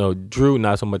 You know, Drew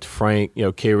not so much. Frank, you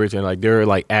know, K. Rich, and like they're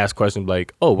like ask questions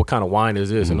like, oh, what kind of wine is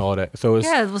this, and all that. So it's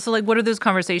so like, what are those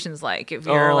conversations like if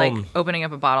you're like opening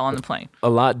up a bottle on the plane? A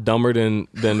lot dumber than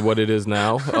what it is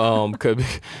now.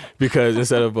 Because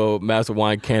instead of a master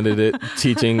wine candidate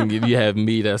teaching, you have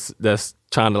me that's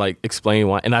trying to like explain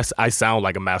wine, and I sound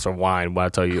like a master of wine when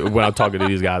I'm talking to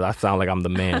these guys. I sound like I'm the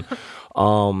man.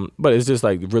 But it's just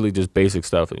like really just basic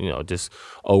stuff, you know, just,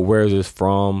 oh, where is this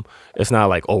from? It's not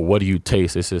like, oh, what do you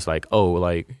taste? It's just like, oh,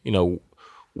 like, you know,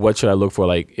 what should I look for?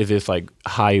 Like, is this like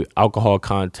high alcohol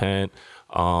content?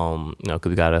 You know, because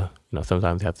we gotta, you know,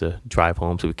 sometimes we have to drive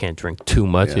home, so we can't drink too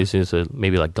much. It's just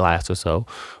maybe like glass or so.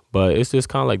 But it's just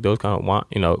kind of like those kind of wine,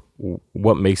 you know,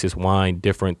 what makes this wine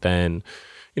different than,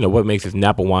 you know, what makes this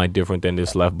Napa wine different than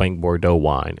this Left Bank Bordeaux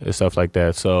wine and stuff like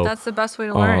that. So that's the best way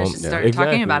to learn. Is to start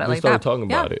talking about it like that. Start talking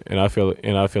about it, and I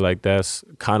feel like that's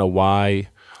kind of why,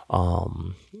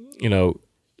 you know,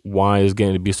 wine is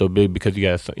getting to be so big, because you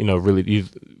guys, you know, really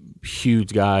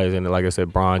huge guys, and like I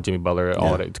said, Bron, Jimmy Butler,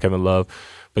 all that, Kevin Love,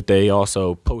 but they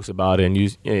also post about it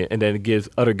and then it gives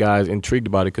other guys intrigued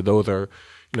about it because those are,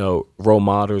 role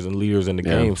models and leaders in the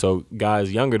game. So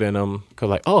guys younger than them, because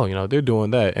like, oh, they're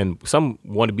doing that, and some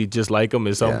want to be just like them,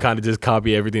 and some kind of just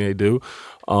copy everything they do.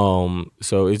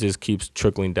 So it just keeps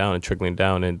trickling down,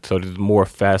 and so there's more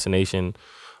fascination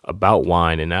about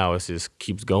wine, and now it just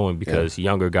keeps going because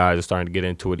younger guys are starting to get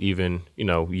into it, even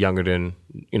younger than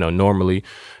normally,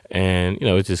 and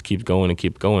it just keeps going and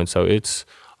keep going. So it's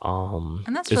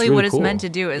and that's it's really what it's cool. meant to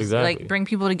do is Exactly. like bring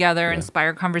people together,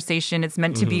 inspire conversation. It's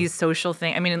meant to be a social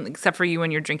thing. I mean, except for you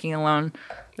when you're drinking alone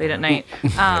late at night.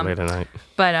 late at night.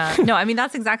 But no, I mean,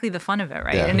 that's exactly the fun of it,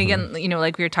 right? Yeah. And again,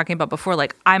 like we were talking about before,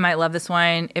 like I might love this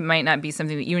wine. It might not be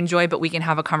something that you enjoy, but we can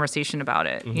have a conversation about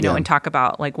it, and talk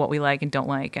about like what we like and don't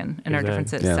like and our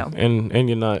differences. Yeah. So And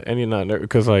you're not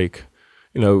because like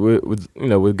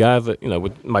with guys that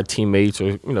with my teammates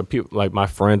or people like my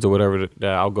friends or whatever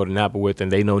that I'll go to Napa with,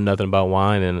 and they know nothing about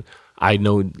wine, and I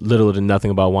know little to nothing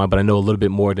about wine, but I know a little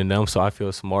bit more than them, so I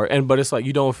feel smart. But it's like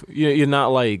you're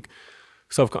not like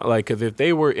like, because if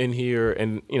they were in here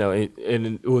and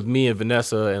and it was me and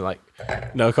Vanessa and like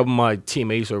a couple of my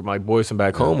teammates or my boys from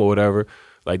back home or whatever,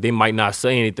 like they might not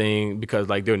say anything because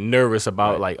like they're nervous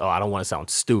about like, oh, I don't want to sound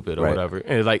stupid or whatever.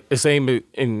 And like the same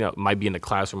might be in the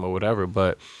classroom or whatever,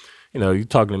 but you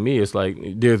talking to me, it's like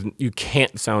you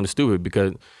can't sound stupid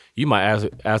because you might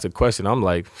ask a question. I'm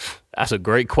like, that's a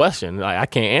great question. Like, I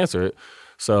can't answer it.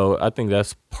 So I think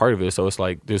that's part of it. So it's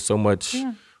like there's so much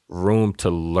room to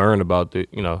learn about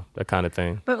that kind of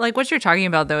thing. But like what you're talking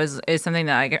about though is something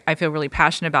that I feel really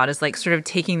passionate about, is like sort of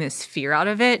taking this fear out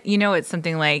of it. It's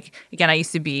something like, again, I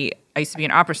used to be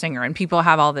an opera singer, and people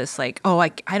have all this like, oh,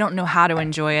 I don't know how to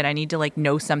enjoy it. I need to like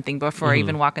know something before I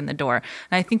even walk in the door.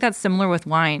 And I think that's similar with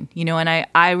wine, and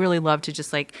I really love to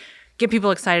just like get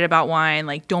people excited about wine.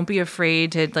 Like, don't be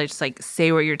afraid to like just like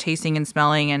say what you're tasting and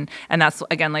smelling, and that's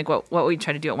again like what we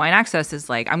try to do at Wine Access is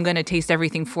like, I'm gonna taste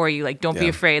everything for you. Like, don't be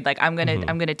afraid. Like, I'm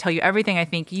gonna tell you everything I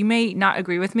think. You may not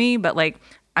agree with me, but like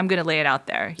I'm gonna lay it out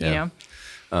there. You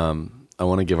know. I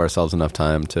want to give ourselves enough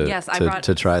time to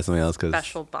to try something else because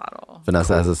special bottle.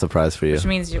 Vanessa has a surprise for you. Which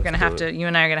means you're gonna have to. You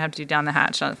and I are gonna have to do down the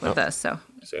hatch with this. So.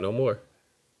 Say no more.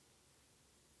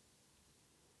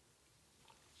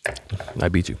 I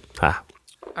beat you. Ha.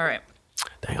 All right.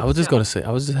 Dang, I was just gonna say.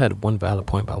 I just had one valid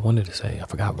point, but I wanted to say I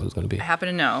forgot what it was gonna be. I happen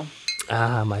to know.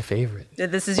 My favorite.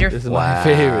 This is your my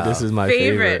favorite. This is my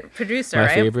favorite producer, my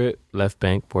right? favorite Left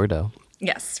Bank Bordeaux.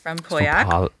 Yes, from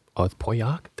Pauillac. It's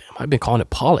Pauillac. Damn, I've been calling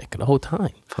it Pollock the whole time.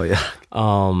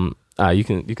 Pauillac.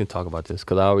 You can talk about this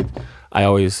because I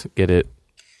always get it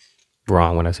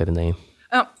wrong when I say the name.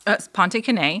 Oh, Pontet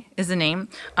Canet is the name.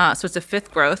 So it's a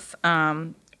fifth growth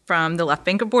from the Left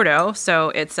Bank of Bordeaux. So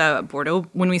it's a Bordeaux.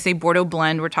 When we say Bordeaux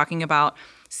blend, we're talking about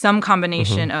some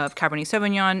combination of Cabernet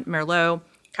Sauvignon, Merlot,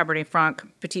 Cabernet Franc,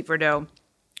 Petit Verdot,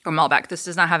 or Malbec. This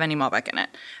does not have any Malbec in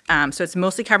it. So it's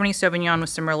mostly Cabernet Sauvignon with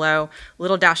some Merlot, a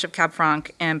little dash of Cab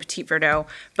Franc and Petit Verdot.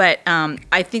 But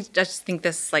I just think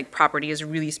this like property is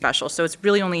really special. So it's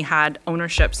really only had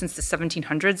ownership since the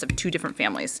 1700s of two different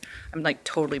families. I'm like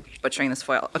totally butchering this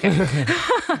foil. Okay.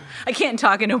 I can't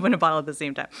talk and open a bottle at the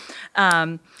same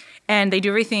time. And they do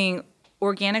everything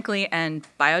organically and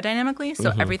biodynamically.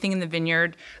 So everything in the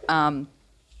vineyard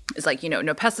is like,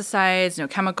 no pesticides, no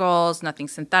chemicals, nothing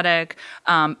synthetic.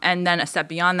 And then a step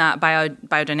beyond that,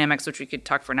 biodynamics, which we could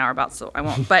talk for an hour about, so I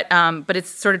won't. But it's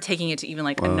sort of taking it to even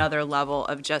like another level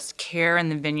of just care in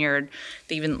the vineyard.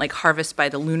 They even like harvest by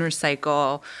the lunar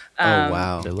cycle.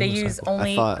 Wow. They use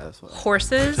only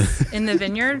horses in the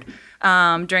vineyard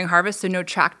during harvest, so no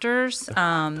tractors.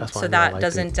 So that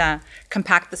doesn't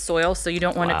compact the soil. So you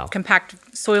don't want to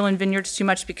compact soil in vineyards too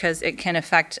much because it can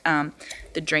affect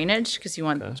the drainage, because you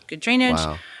want good drainage.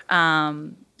 Wow.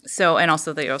 So, and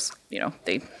also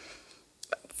they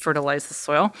fertilize the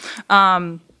soil.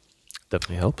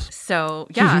 Definitely helps. So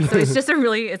yeah, so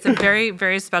it's a very,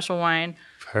 very special wine.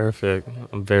 Perfect.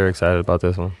 I'm very excited about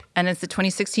this one. And it's the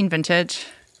 2016 vintage.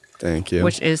 Thank you.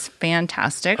 Which is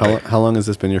fantastic. How long has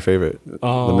this been your favorite?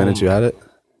 The minute you had it?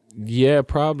 Yeah,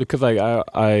 probably because like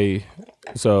I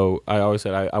always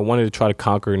said I wanted to try to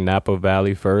conquer Napa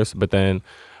Valley first, but then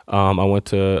I went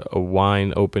to a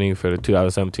wine opening for the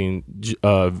 2017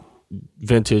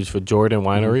 vintage for Jordan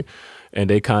Winery, and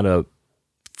they kind of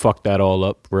fucked that all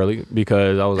up really,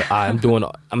 because I was like,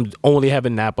 I'm only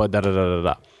having Napa, da da da da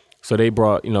da. So they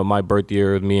brought, my birth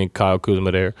year, me and Kyle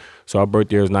Kuzma there. So our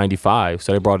birth year is 95.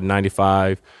 So they brought a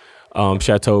 95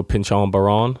 Chateau Pinchon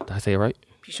Baron. Did I say it right?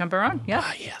 Pinchon Baron,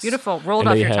 yeah. Yes. Beautiful. Rolled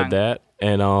and off your tongue. they had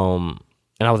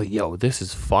that. And I was like, yo, this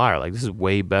is fire. Like, this is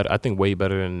way better. I think way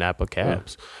better than Napa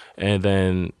Cabs. And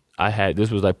then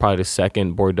this was like probably the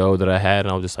second Bordeaux that I had,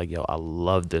 and I was just like, yo, I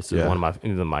love this. It's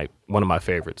one of my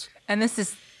favorites. And this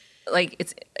is like,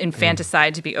 it's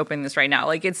infanticide to be opening this right now.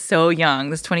 Like, it's so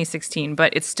young, this 2016,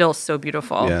 but it's still so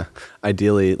beautiful. Yeah.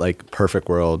 Ideally, like, perfect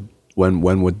world. When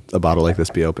would a bottle like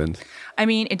this be opened? I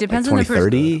mean, it depends Like on the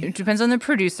 2030? it depends on the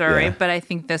producer, Yeah. right? But I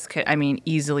think this could, I mean,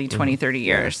 easily 20, 30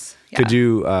 years. Yeah. Could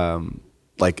you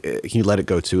can you let it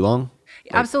go too long?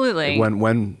 Absolutely.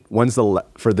 When's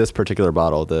for this particular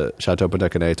bottle, the Chateau Punta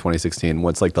Cana 2016?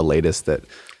 What's like the latest that?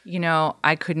 You know,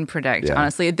 I couldn't predict, Yeah.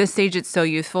 honestly. At this stage, it's so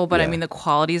youthful, but I Yeah. mean, the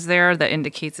quality's there that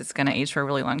indicates it's going to age for a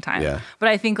really long time. Yeah. But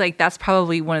I think, like, that's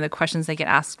probably one of the questions they get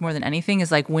asked more than anything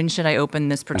is, like, when should I open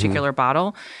this particular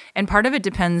bottle? And part of it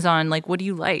depends on, like, what do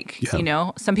you like? Yeah. You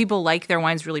know, some people like their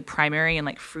wines really primary and,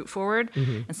 like, fruit forward.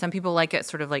 And some people like it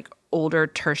sort of, like, older,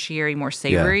 tertiary, more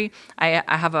savory. I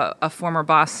have a former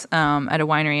boss at a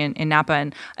winery in Napa,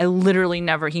 and I literally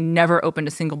he never opened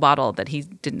a single bottle that he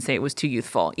didn't say it was too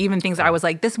youthful. Even things that I was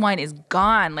like, this wine is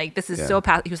gone. Like, this is so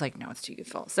past. He was like, no, it's too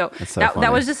youthful. So, that funny.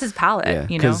 was just his palate,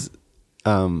 you know? Because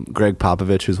Greg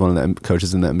Popovich, who's one of the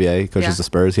coaches in the NBA, coaches the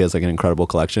Spurs, he has like an incredible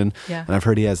collection. Yeah. And I've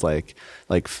heard he has like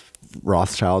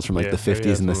Rothschilds from like the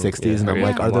 50s and the 60s, and I'm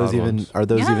like, are those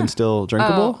even still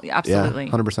drinkable? Oh, absolutely.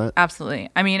 Yeah, 100%. Absolutely.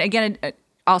 I mean, again, it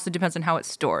also depends on how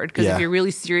it's stored. Because Yeah. if you're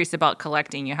really serious about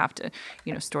collecting, you have to,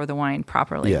 you know, store the wine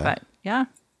properly. Yeah. But yeah,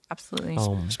 absolutely.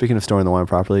 Speaking of storing the wine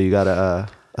properly, you got a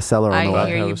cellar on the I way.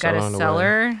 hear Have you've a got cellar a on the way.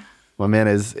 cellar. My man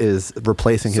is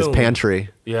replacing his Soon. pantry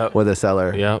Yep. with a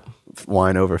cellar. Yep.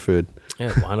 Wine over food.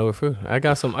 Yeah, wine over food. I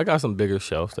got some bigger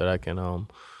shelves that I can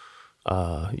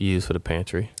use for the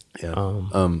pantry. Yeah.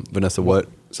 Vanessa,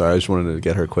 sorry, I just wanted to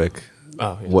get her quick.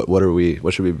 Oh, yeah.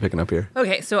 What should we be picking up here?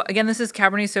 Okay, so again, this is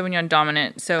Cabernet Sauvignon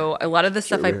dominant. So a lot of the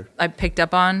stuff I picked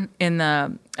up on in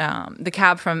the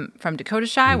cab from Dakota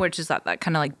Shy, which is that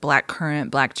kind of like black currant,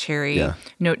 black cherry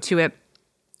note to it.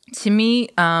 To me,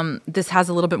 this has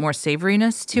a little bit more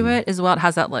savoriness to it as well. It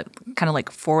has that like kind of like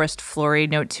forest flory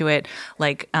note to it,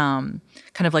 like kind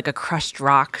of like a crushed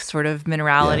rock sort of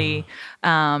minerality.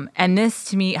 And this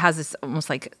to me has this almost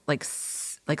like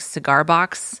cigar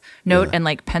box note and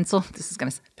like pencil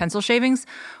shavings,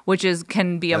 which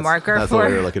can be a marker That's for what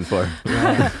we were looking for.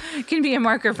 can be a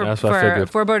marker That's what I figured.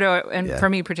 for Bordeaux and for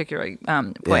me particularly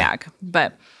Pauillac.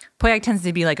 But Pauillac tends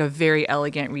to be like a very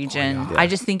elegant region. I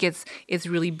just think it's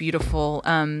really beautiful.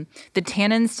 The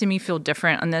tannins to me feel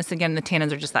different on this. Again, the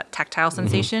tannins are just that tactile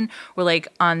sensation. Where like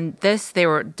on this, they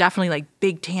were definitely like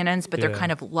big tannins, but they're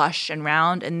kind of lush and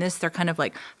round. And this, they're kind of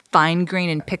like fine grain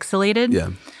and pixelated. Yeah.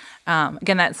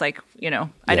 Again, that's like, you know,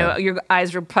 I know your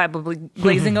eyes were probably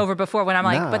glazing over before when I'm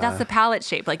like, but that's the palette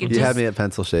shape. Like it You just had me at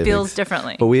pencil shavings. feels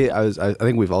differently. But I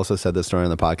think we've also said this story on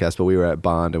the podcast, but we were at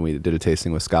Bond and we did a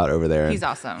tasting with Scott over there. And He's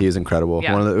awesome. He was incredible.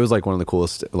 Yeah. It was like one of the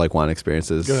coolest like wine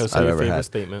experiences Go ahead, say I've your ever favorite had.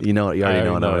 statement. You know, you already I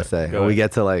know what I'm know gonna it. say. Go And we ahead.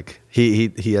 get to like he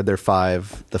had the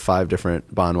five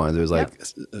different Bond wines. It was like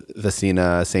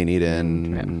Vicina, Saint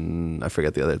Eden, I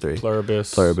forget the other three.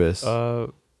 Pluribus.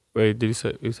 Wait, did you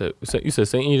say you said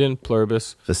Saint Eden,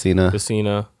 Pluribus, Vicina.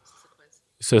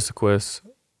 Sisyphus.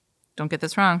 Don't get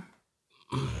this wrong.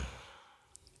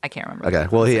 I can't remember. Okay.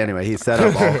 Well, he set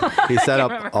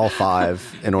up all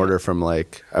five in order from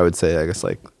like I would say I guess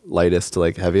like lightest to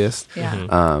like heaviest. Yeah.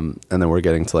 And then we're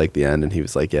getting to like the end, and he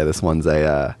was like, "Yeah, this one's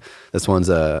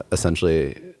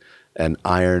essentially an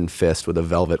iron fist with a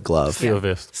velvet glove, Steel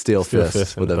fist. steel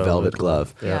fist and with a velvet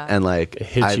glove." Yeah. And like It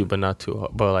hits you, but not too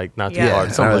hard. But like not too Yeah. hard.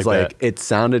 And Something I was like like, that. it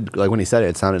sounded like when he said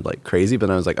it sounded like crazy, but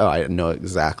then I was like, oh, I know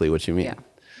exactly what you mean.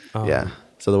 Yeah. Yeah.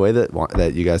 So the way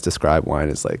that you guys describe wine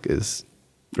is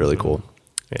really cool.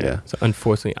 Yeah. So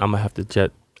unfortunately, I'm gonna have to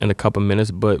jet in a couple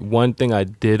minutes. But one thing I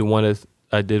did want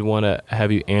to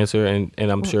have you answer, and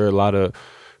I'm sure a lot of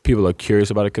people are curious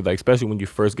about it, because like especially when you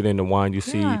first get into wine, you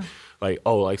see like,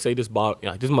 oh, like say this bottle,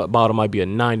 this bottle might be a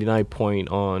 99 point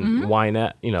on wine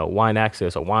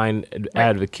access or wine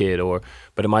advocate,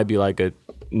 but it might be like a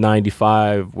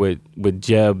 95 with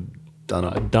Jeb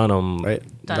Dunham, Right?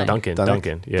 Duncan.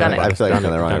 Yeah, Dunnick. I feel like I'm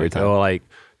getting that wrong every time. Or like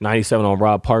 97 on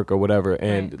Rob Park or whatever.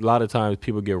 And a lot of times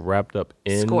people get wrapped up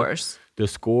in Scores. the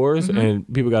scores,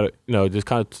 and people got to just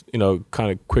kind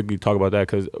of quickly talk about that,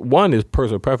 because one is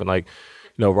personal preference. Like,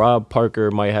 Rob Parker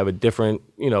might have a different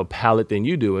palate than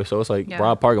you do, and so it's like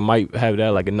Rob Parker might have that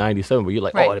like a 97, but you're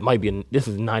like, oh, it might be this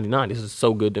is 99. This is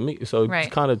so good to me. So it's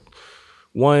kind of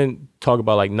one, talk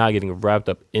about like not getting wrapped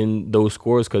up in those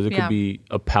scores, because it could be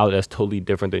a palate that's totally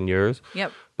different than yours.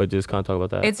 Yep. but just kind of talk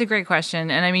about that. It's a great question.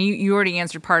 And I mean, you already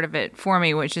answered part of it for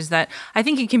me, which is that I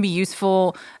think it can be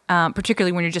useful,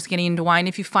 particularly when you're just getting into wine.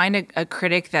 If you find a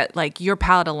critic that like your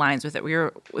palate aligns with it,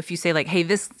 if you say like, hey,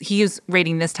 he is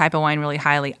rating this type of wine really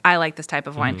highly, I like this type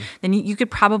of wine, then you could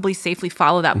probably safely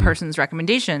follow that person's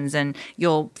recommendations and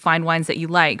you'll find wines that you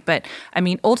like. But I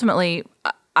mean, ultimately,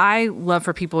 I love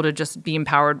for people to just be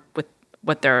empowered with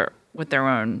what they're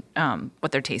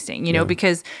tasting,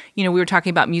 because, we were talking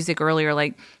about music earlier.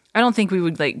 Like, I don't think we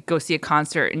would like go see a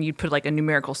concert and you'd put like a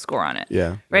numerical score on it.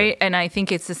 Yeah. Right. And I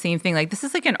think it's the same thing. Like, this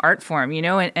is like an art form,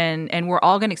 and we're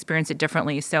all going to experience it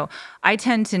differently. So I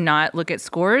tend to not look at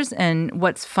scores. And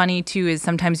what's funny too is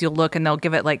sometimes you'll look and they'll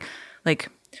give it like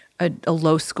a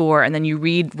low score, and then you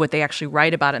read what they actually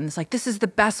write about it, and it's like, this is the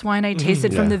best wine I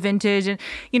tasted from the vintage, and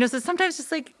so sometimes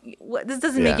just like, this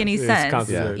doesn't make any sense,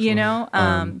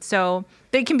 so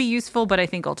they can be useful, but I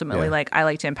think ultimately, like, I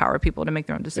like to empower people to make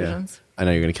their own decisions. I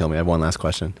know you're gonna kill me. I have one last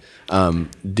question.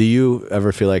 Do you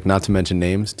ever feel like, not to mention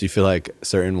names, do you feel like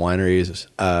certain wineries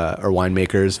or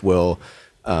winemakers will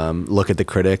look at the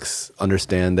critics,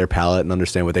 understand their palate, and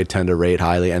understand what they tend to rate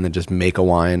highly, and then just make a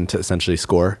wine to essentially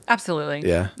score? Absolutely.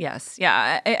 Yeah. Yes.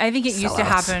 Yeah. I think it used to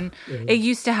happen. It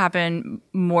used to happen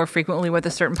more frequently with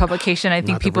a certain publication. I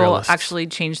think people actually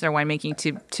changed their winemaking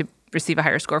to receive a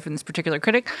higher score from this particular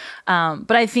critic.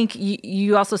 But I think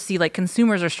you also see like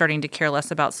consumers are starting to care less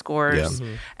about scores. Yeah.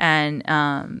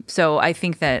 And so I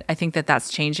think that that's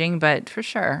changing, but for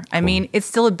sure. I mean, it's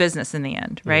still a business in the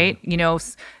end, right?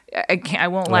 I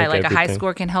won't lie. Like, a high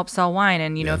score can help sell wine,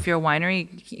 and if you're a winery,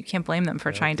 you can't blame them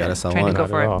for trying to go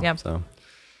for it. Yeah. So,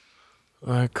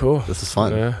 all right, cool. This is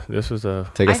fun. Yeah, this was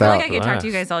take us I feel out. like I could talk to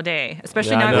you guys all day,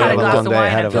 especially Yeah, now I've had a glass of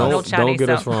wine and feel real chatty. Don't get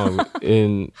us wrong.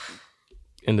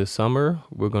 In the summer,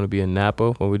 we're going to be in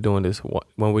Napa when we're doing this class,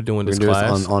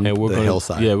 on and we're the gonna,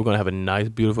 hillside. Yeah, we're going to have a nice,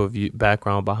 beautiful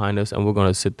background behind us, and we're going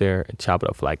to sit there and chop it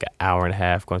up for like an hour and a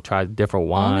half. Going to try different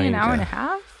wines. Only an hour and a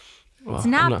half? Well, it's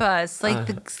Napa. It's like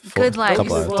the good life.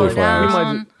 couple hours, Slow 3 or 4 hours. We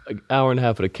down. might do an hour and a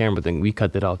half for the camera thing. We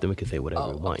cut that off, then we can say whatever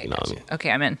we want. You know what I mean? Okay,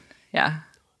 I'm in. Yeah.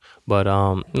 But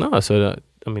no, so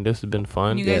this has been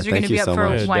fun. You guys are going to thank be you up so for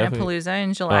much. Winepalooza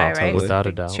in July, right? totally. Without a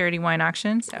Big doubt. Charity wine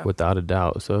auction. So. Without a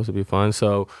doubt. So this will be fun.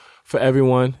 So for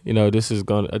everyone,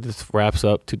 this wraps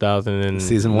up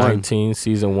 2019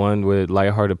 season 1 with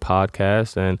Lighthearted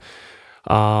Podcast, and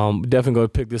definitely going to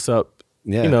pick this up.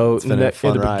 Yeah, it's in been a the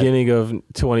fun ride. beginning of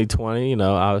 2020,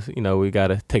 we got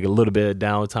to take a little bit of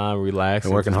downtime, relax,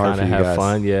 Been working and hard kind for of you have guys.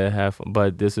 fun. Yeah, have fun.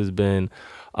 But this has been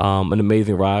an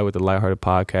amazing ride with the Lighthearted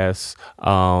Podcast.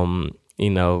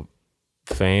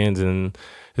 Fans, and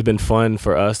it's been fun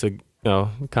for us to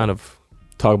kind of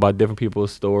talk about different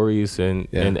people's stories and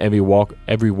every walk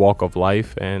of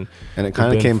life, and it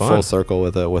kind of came fun. full circle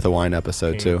with a wine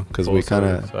episode too, because we kind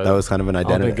of that was kind of an I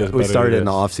don't think identity. it's We better started than in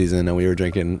the this. off season and we were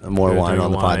drinking more We were wine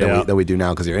on the drinking pod wine, than we do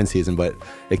now because you're in season, but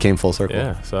it came full circle.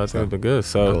 Yeah, so I think it's been good.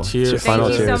 So Cool. cheers. Final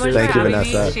Thank you so cheers. much Thank for you,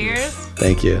 having Vanessa. me. Cheers.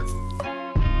 Thank you.